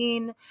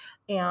Medellin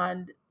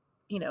and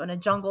in a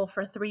jungle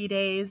for 3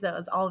 days that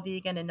was all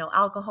vegan and no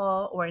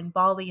alcohol, or in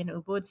Bali and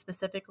Ubud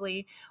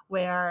specifically,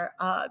 where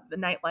the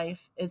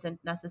nightlife isn't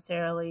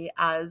necessarily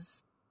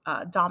as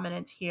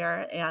dominant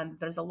here, and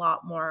there's a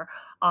lot more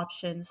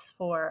options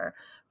for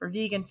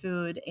vegan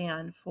food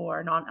and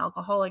for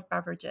non-alcoholic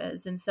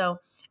beverages. And so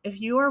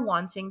if you are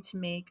wanting to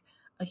make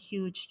a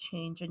huge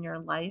change in your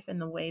life and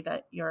the way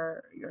that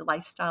your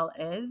lifestyle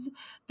is,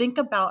 think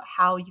about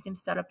how you can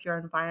set up your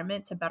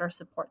environment to better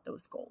support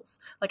those goals.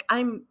 Like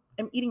I'm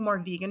eating more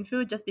vegan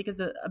food just because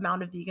the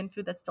amount of vegan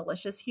food that's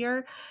delicious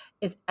here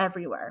is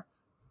everywhere.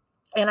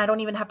 And I don't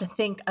even have to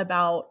think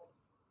about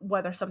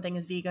whether something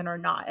is vegan or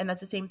not. And that's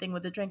the same thing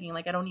with the drinking.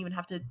 Like I don't even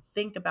have to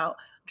think about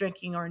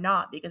drinking or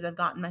not, because I've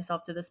gotten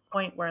myself to this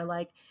point where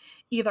like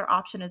either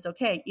option is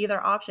okay.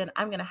 Either option,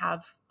 I'm going to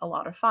have a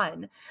lot of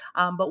fun.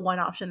 But one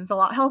option is a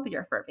lot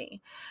healthier for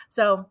me.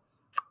 So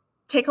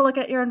take a look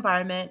at your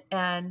environment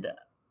and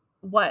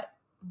what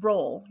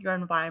role your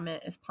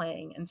environment is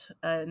playing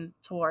and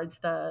towards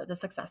the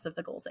success of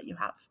the goals that you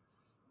have.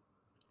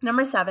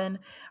 Number 7,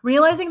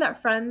 realizing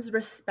that friends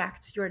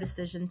respect your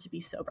decision to be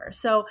sober.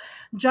 So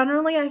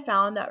generally, I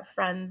found that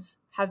friends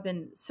have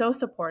been so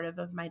supportive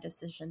of my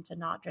decision to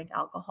not drink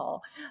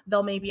alcohol.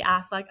 They'll maybe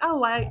ask like, "Oh,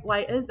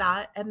 why is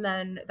that?" And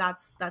then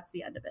that's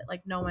the end of it.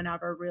 Like no one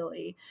ever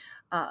really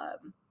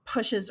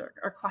pushes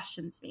or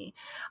questions me.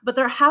 But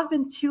there have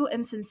been 2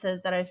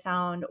 instances that I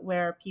found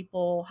where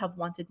people have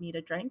wanted me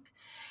to drink,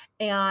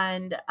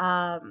 and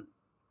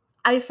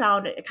I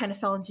found it kind of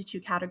fell into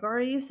 2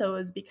 categories. So it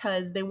was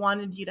because they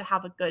wanted you to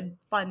have a good,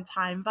 fun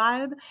time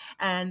vibe,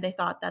 and they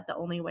thought that the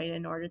only way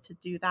in order to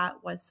do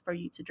that was for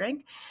you to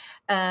drink.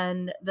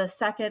 And the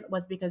second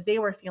was because they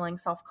were feeling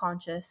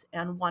self-conscious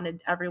and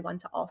wanted everyone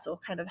to also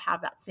kind of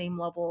have that same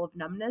level of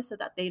numbness so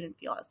that they didn't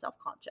feel as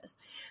self-conscious.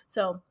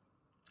 So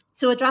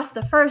to address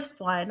the first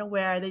one,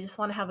 where they just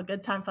want to have a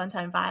good time, fun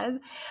time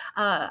vibe,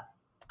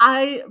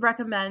 I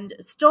recommend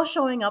still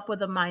showing up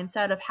with a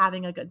mindset of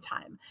having a good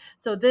time.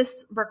 So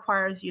this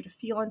requires you to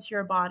feel into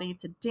your body,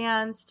 to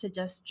dance, to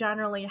just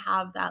generally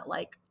have that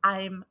like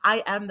I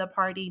am the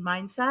party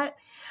mindset.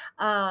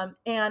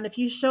 And if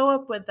you show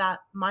up with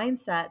that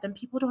mindset, then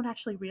people don't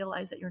actually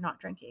realize that you're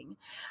not drinking.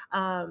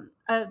 Um,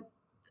 uh,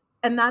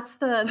 and that's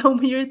the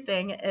weird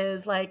thing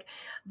is like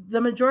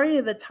the majority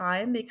of the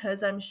time,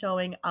 because I'm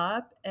showing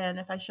up, and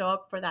if I show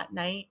up for that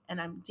night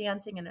and I'm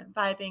dancing and I'm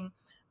vibing,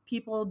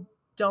 people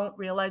don't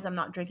realize I'm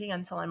not drinking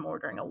until I'm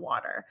ordering a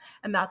water.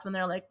 And that's when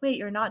they're like, wait,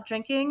 you're not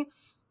drinking?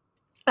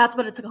 That's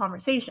when it's a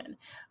conversation.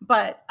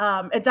 But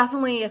it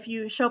definitely, if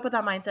you show up with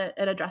that mindset,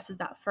 it addresses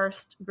that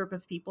first group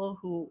of people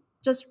who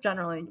just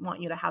generally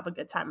want you to have a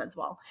good time as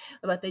well.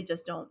 But they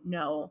just don't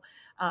know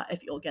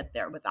if you'll get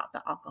there without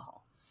the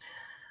alcohol.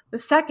 The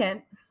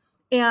second,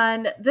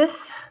 and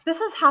this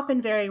has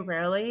happened very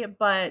rarely,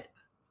 but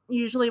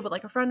usually with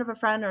like a friend of a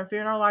friend, or if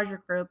you're in a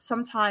larger group,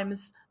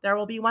 sometimes there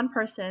will be one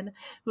person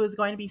who is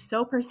going to be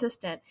so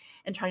persistent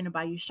in trying to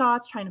buy you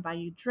shots, trying to buy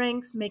you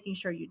drinks, making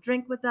sure you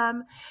drink with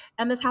them.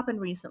 And this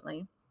happened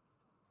recently.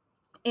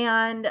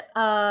 And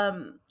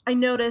I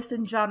noticed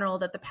in general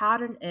that the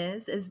pattern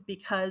is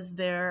because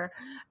they're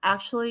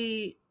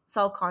actually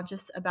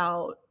self-conscious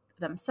about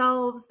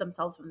themselves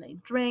when they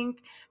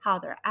drink, how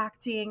they're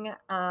acting,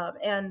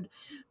 and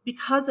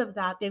because of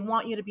that, they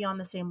want you to be on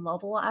the same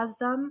level as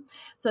them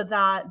so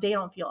that they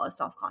don't feel as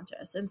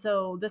self-conscious. And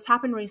so this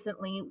happened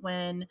recently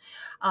when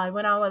I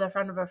went out with a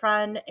friend of a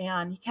friend,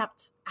 and he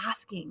kept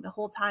asking the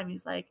whole time.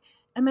 He's like,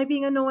 am I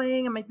being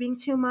annoying? Am I being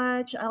too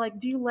much? I like,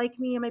 do you like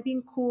me? Am I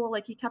being cool?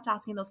 Like he kept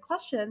asking those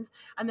questions.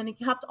 And then he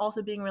kept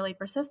also being really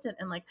persistent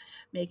and like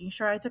making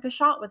sure I took a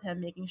shot with him,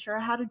 making sure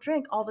I had a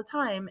drink all the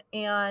time.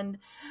 And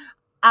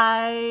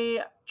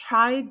I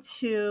tried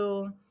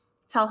to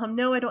tell him,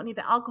 no, I don't need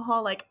the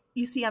alcohol. Like,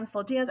 you see, I'm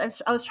still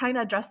dancing. I was trying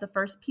to address the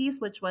first piece,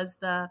 which was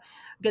the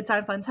good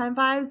time, fun time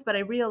vibes. But I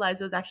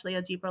realized it was actually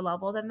a deeper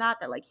level than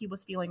that like he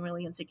was feeling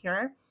really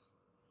insecure.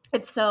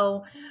 And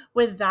so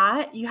with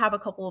that, you have a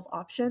couple of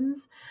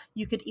options.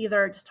 You could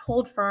either just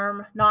hold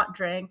firm, not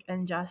drink,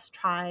 and just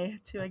try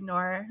to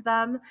ignore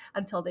them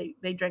until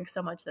they drink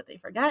so much that they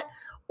forget.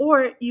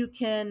 Or you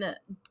can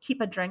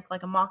keep a drink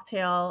like a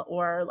mocktail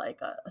or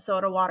like a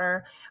soda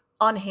water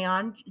on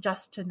hand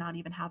just to not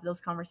even have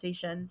those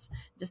conversations.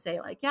 Just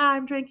say like, yeah,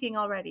 I'm drinking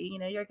already.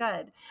 You're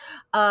good.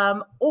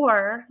 I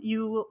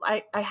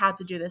had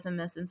to do this in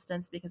this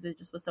instance because it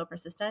just was so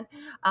persistent.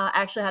 I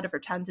actually had to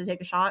pretend to take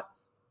a shot.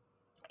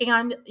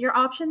 And your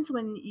options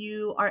when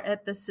you are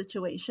at this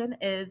situation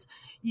is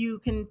you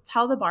can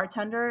tell the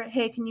bartender,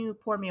 hey, can you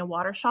pour me a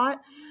water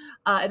shot?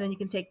 And then you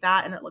can take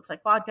that and it looks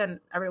like vodka and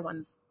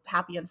everyone's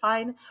happy and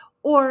fine.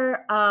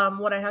 Or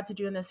what I had to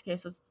do in this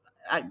case was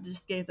I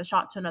just gave the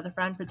shot to another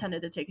friend,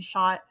 pretended to take a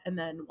shot. And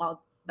then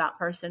while that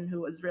person who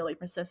was really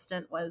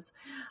persistent was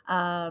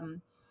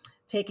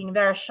taking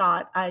their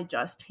shot, I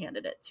just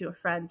handed it to a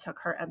friend, took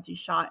her empty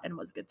shot, and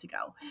was good to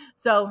go.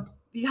 So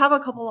you have a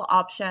couple of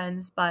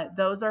options, but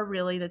those are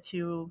really the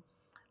two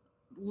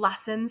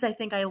lessons I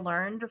think I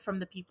learned from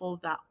the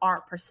people that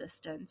are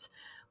persistent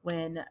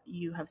when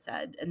you have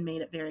said and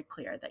made it very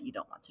clear that you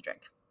don't want to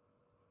drink.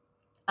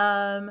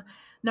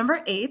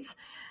 Number 8,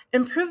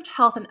 improved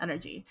health and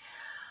energy.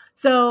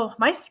 So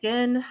my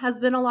skin has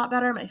been a lot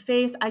better. My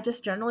face, I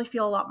just generally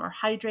feel a lot more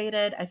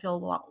hydrated. I feel a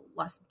lot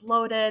less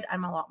bloated.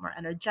 I'm a lot more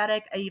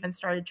energetic. I even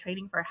started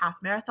training for a half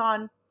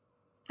marathon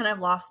and I've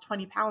lost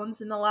 20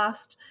 pounds in the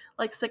last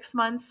like 6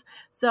 months.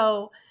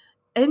 So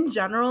in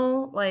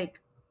general, like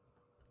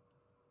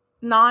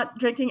not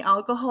drinking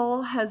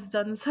alcohol has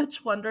done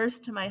such wonders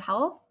to my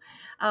health.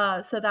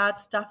 So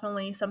that's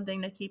definitely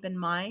something to keep in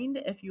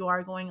mind if you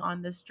are going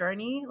on this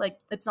journey. Like,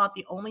 it's not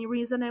the only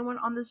reason I went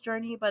on this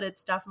journey, but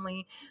it's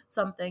definitely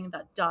something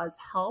that does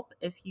help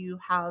if you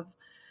have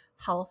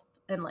health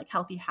and like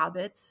healthy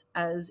habits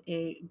as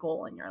a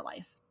goal in your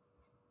life.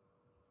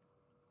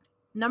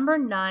 Number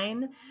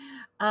 9,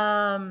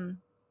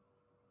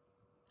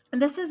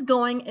 and this is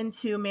going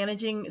into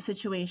managing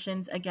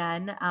situations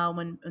again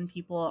when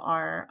people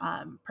are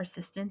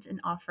persistent in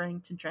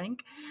offering to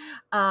drink,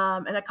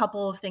 and a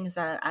couple of things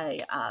that I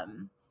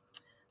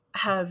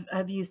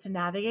have used to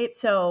navigate.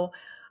 So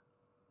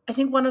I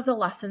think one of the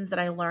lessons that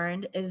I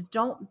learned is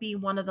don't be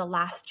one of the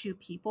last two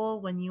people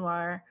when you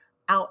are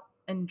out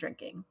and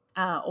drinking.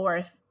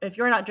 Or if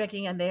you're not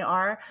drinking and they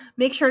are,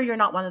 make sure you're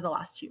not one of the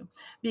last two.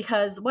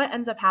 Because what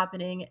ends up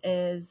happening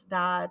is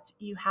that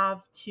you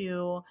have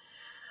to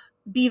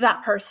be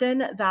that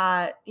person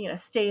that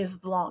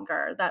stays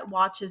longer, that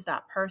watches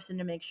that person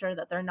to make sure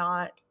that they're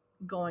not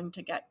going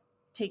to get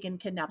taken,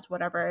 kidnapped,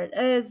 whatever it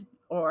is,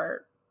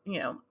 or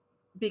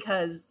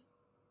because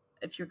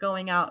if you're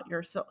going out,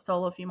 you're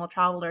solo female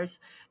travelers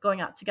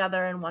going out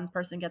together and one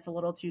person gets a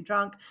little too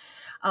drunk,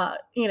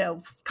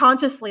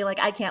 consciously,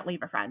 like, I can't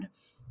leave a friend.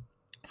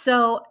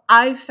 So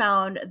I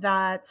found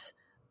that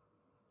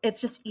it's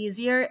just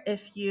easier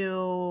if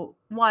you,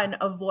 one,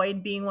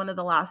 avoid being one of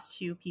the last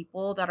two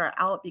people that are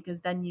out,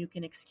 because then you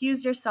can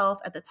excuse yourself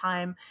at the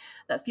time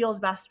that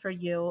feels best for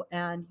you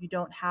and you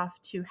don't have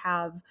to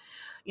have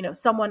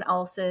someone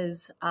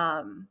else's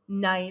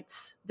night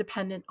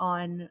dependent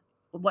on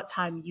what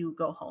time you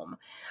go home.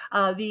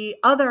 The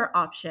other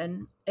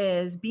option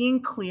is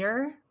being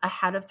clear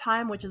ahead of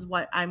time, which is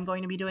what I'm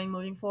going to be doing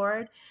moving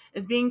forward,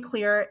 is being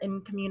clear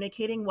in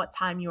communicating what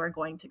time you are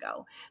going to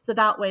go. So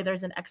that way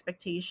there's an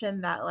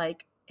expectation that,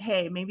 like,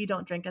 hey, maybe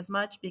don't drink as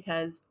much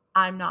because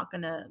I'm not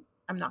gonna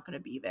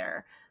be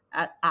there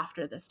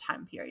after this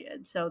time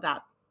period. So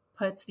that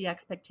puts the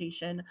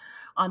expectation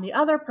on the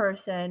other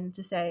person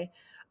to say,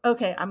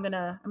 okay, I'm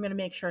gonna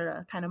make sure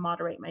to kind of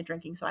moderate my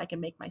drinking so I can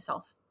make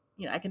myself,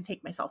 I can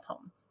take myself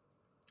home.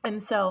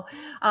 And so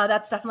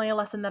that's definitely a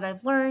lesson that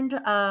I've learned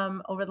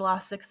over the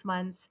last 6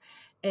 months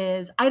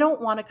is I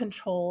don't want to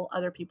control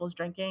other people's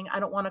drinking. I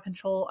don't want to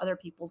control other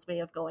people's way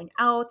of going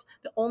out.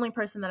 The only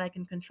person that I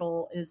can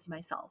control is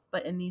myself.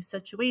 But in these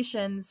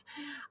situations,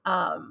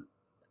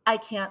 I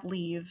can't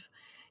leave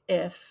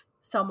if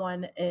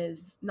someone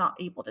is not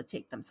able to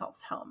take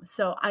themselves home.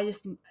 So I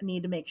just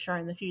need to make sure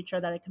in the future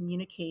that I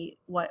communicate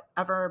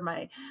whatever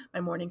my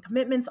morning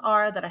commitments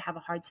are, that I have a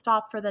hard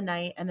stop for the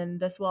night, and then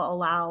this will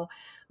allow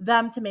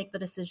them to make the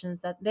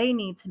decisions that they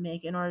need to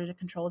make in order to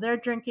control their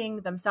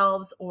drinking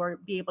themselves or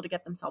be able to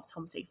get themselves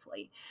home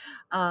safely.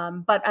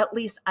 But at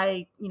least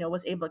I,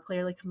 was able to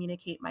clearly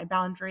communicate my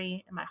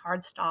boundary and my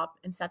hard stop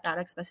and set that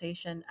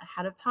expectation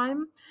ahead of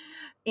time.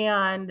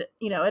 And,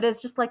 it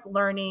is just like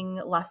learning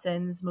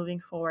lessons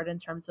moving forward in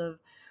terms of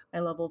my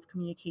level of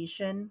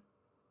communication,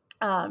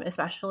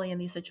 especially in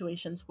these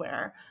situations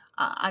where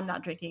I'm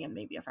not drinking and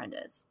maybe a friend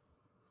is.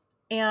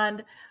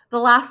 And the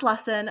last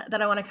lesson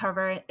that I want to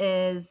cover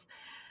is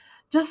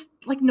just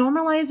like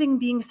normalizing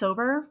being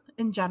sober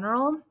in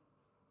general.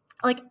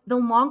 Like, the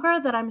longer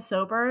that I'm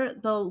sober,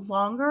 the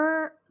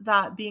longer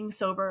that being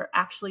sober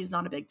actually is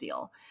not a big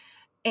deal.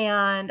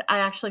 and I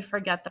actually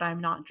forget that I'm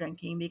not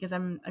drinking because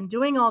I'm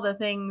doing all the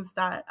things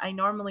that I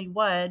normally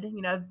would.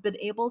 I've been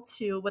able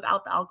to,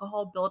 without the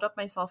alcohol, build up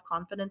my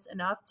self-confidence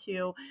enough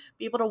to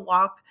be able to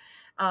walk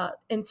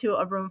into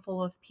a room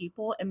full of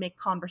people and make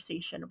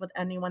conversation with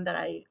anyone that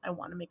I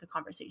want to make a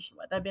conversation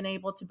with. I've been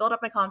able to build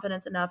up my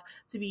confidence enough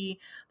to be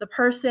the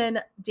person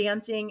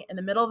dancing in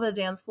the middle of the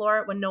dance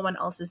floor when no one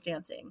else is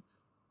dancing.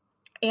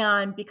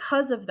 And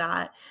because of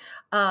that,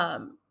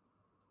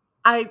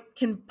 I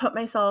can put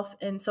myself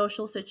in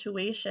social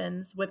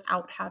situations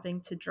without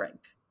having to drink.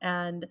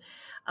 And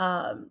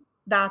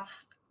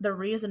that's the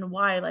reason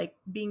why, like,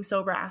 being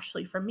sober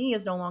actually for me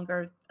is no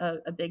longer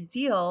a big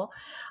deal.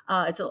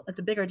 It's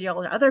a bigger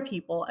deal than other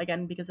people,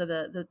 again, because of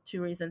the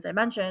two reasons I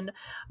mentioned.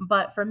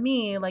 But for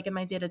me, like in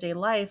my day-to-day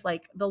life,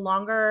 like the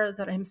longer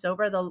that I'm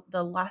sober,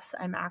 the less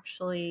I'm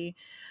actually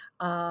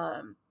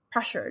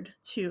pressured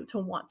to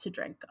want to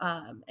drink.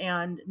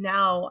 And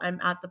now I'm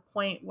at the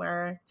point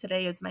where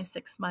today is my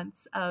 6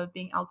 months of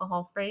being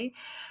alcohol free.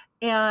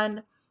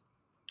 And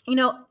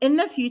in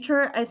the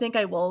future, I think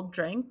I will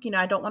drink.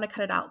 I don't want to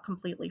cut it out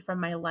completely from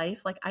my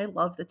life. Like, I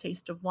love the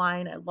taste of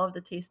wine. I love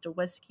the taste of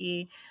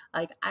whiskey.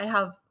 Like, I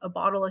have a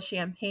bottle of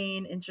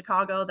champagne in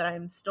Chicago that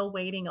I'm still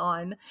waiting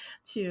on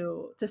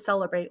to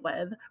celebrate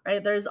with,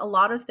 right? There's a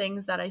lot of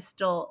things that I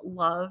still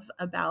love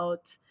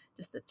about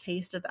just the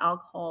taste of the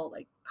alcohol,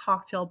 like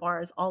cocktail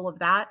bars, all of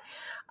that.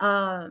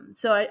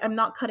 So I'm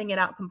not cutting it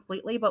out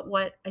completely. But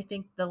what I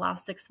think the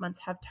last 6 months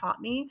have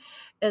taught me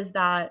is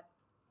that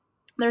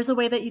there's a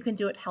way that you can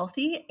do it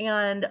healthy.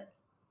 And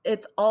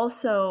it's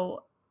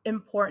also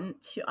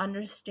important to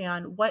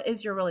understand, what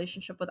is your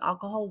relationship with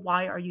alcohol?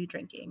 Why are you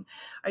drinking?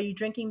 Are you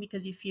drinking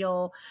because you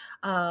feel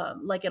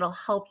like it'll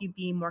help you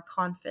be more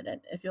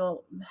confident, if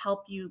it'll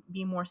help you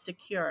be more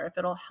secure, if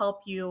it'll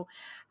help you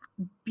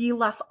be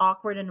less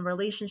awkward in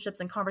relationships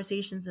and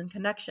conversations and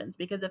connections?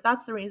 Because if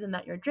that's the reason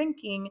that you're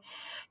drinking,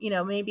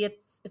 maybe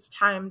it's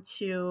time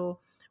to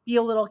be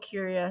a little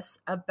curious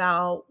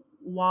about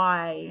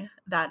why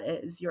that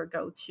is your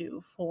go-to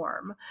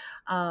form,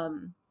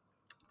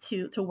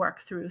 to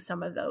work through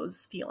some of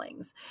those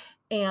feelings,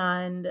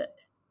 and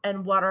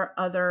what are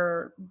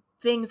other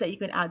things that you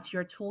can add to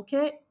your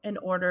toolkit in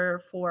order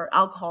for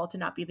alcohol to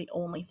not be the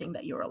only thing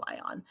that you rely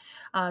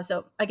on.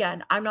 So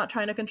again, I'm not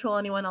trying to control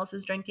anyone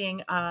else's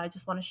drinking. I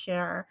just want to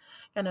share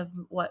kind of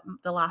what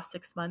the last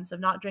 6 months of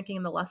not drinking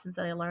and the lessons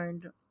that I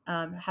learned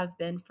have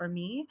been for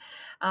me,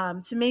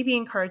 to maybe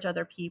encourage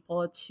other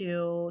people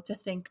to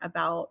think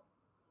about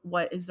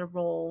what is the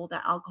role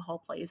that alcohol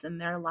plays in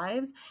their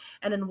lives,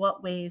 and in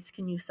what ways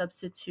can you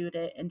substitute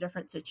it in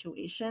different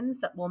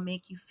situations that will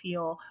make you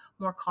feel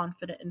more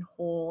confident and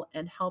whole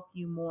and help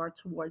you more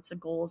towards the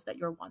goals that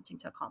you're wanting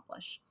to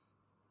accomplish.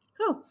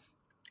 Whew.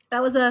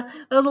 That was a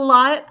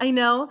lot, I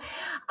know.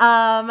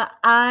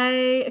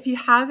 I If you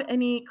have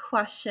any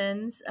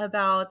questions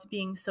about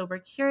being sober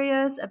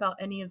curious about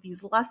any of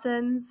these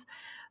lessons,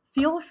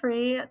 feel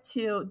free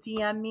to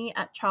DM me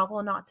at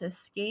Travel Not to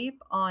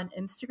Escape on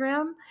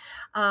Instagram.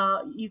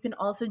 You can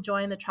also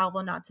join the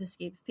Travel Not to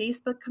Escape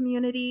Facebook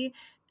community.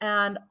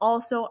 And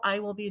also, I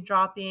will be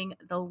dropping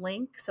the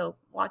link. So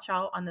watch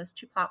out on those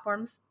two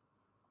platforms,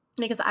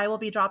 because I will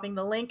be dropping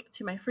the link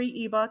to my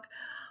free ebook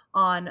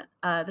on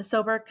the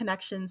Sober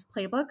Connections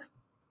Playbook.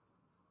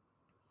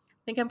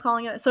 I think I'm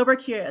calling it Sober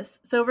Curious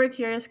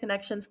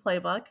Connections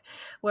Playbook,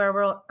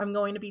 where I'm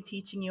going to be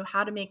teaching you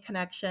how to make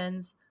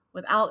connections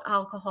without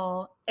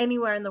alcohol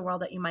anywhere in the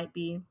world that you might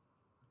be.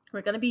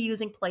 We're going to be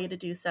using play to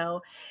do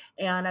so.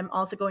 And I'm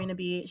also going to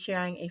be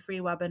sharing a free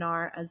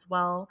webinar as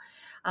well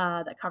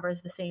that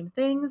covers the same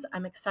things.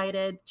 I'm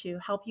excited to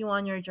help you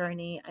on your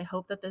journey. I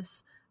hope that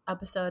this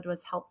episode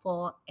was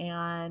helpful,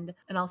 and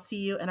I'll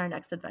see you in our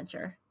next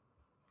adventure.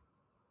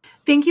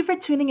 Thank you for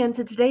tuning in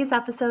to today's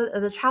episode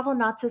of the Travel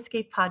Not to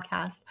Escape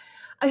podcast.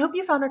 I hope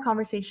you found our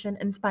conversation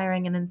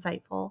inspiring and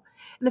insightful.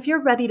 And if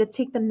you're ready to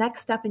take the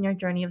next step in your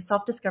journey of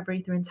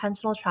self-discovery through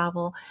intentional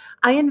travel,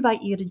 I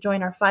invite you to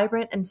join our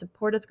vibrant and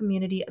supportive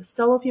community of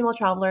solo female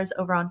travelers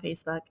over on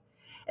Facebook.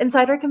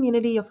 Inside our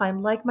community, you'll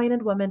find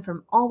like-minded women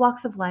from all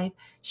walks of life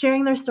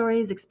sharing their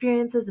stories,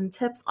 experiences, and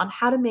tips on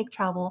how to make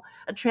travel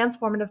a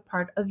transformative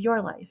part of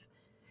your life.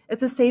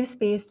 It's a safe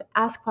space to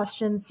ask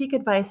questions, seek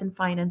advice, and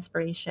find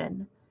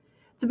inspiration.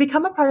 To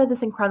become a part of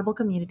this incredible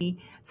community,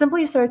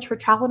 simply search for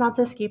Travel Not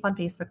to Escape on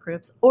Facebook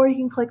groups, or you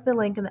can click the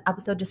link in the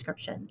episode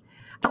description.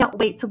 I can't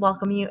wait to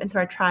welcome you into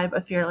our tribe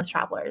of fearless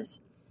travelers.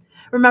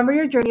 Remember,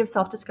 your journey of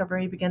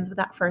self-discovery begins with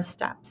that first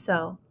step,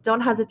 so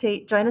don't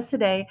hesitate, join us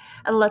today,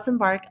 and let's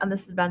embark on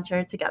this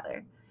adventure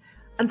together.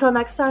 Until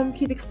next time,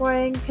 keep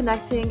exploring,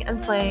 connecting,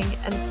 and playing,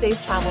 and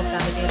safe travels,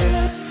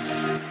 navigators.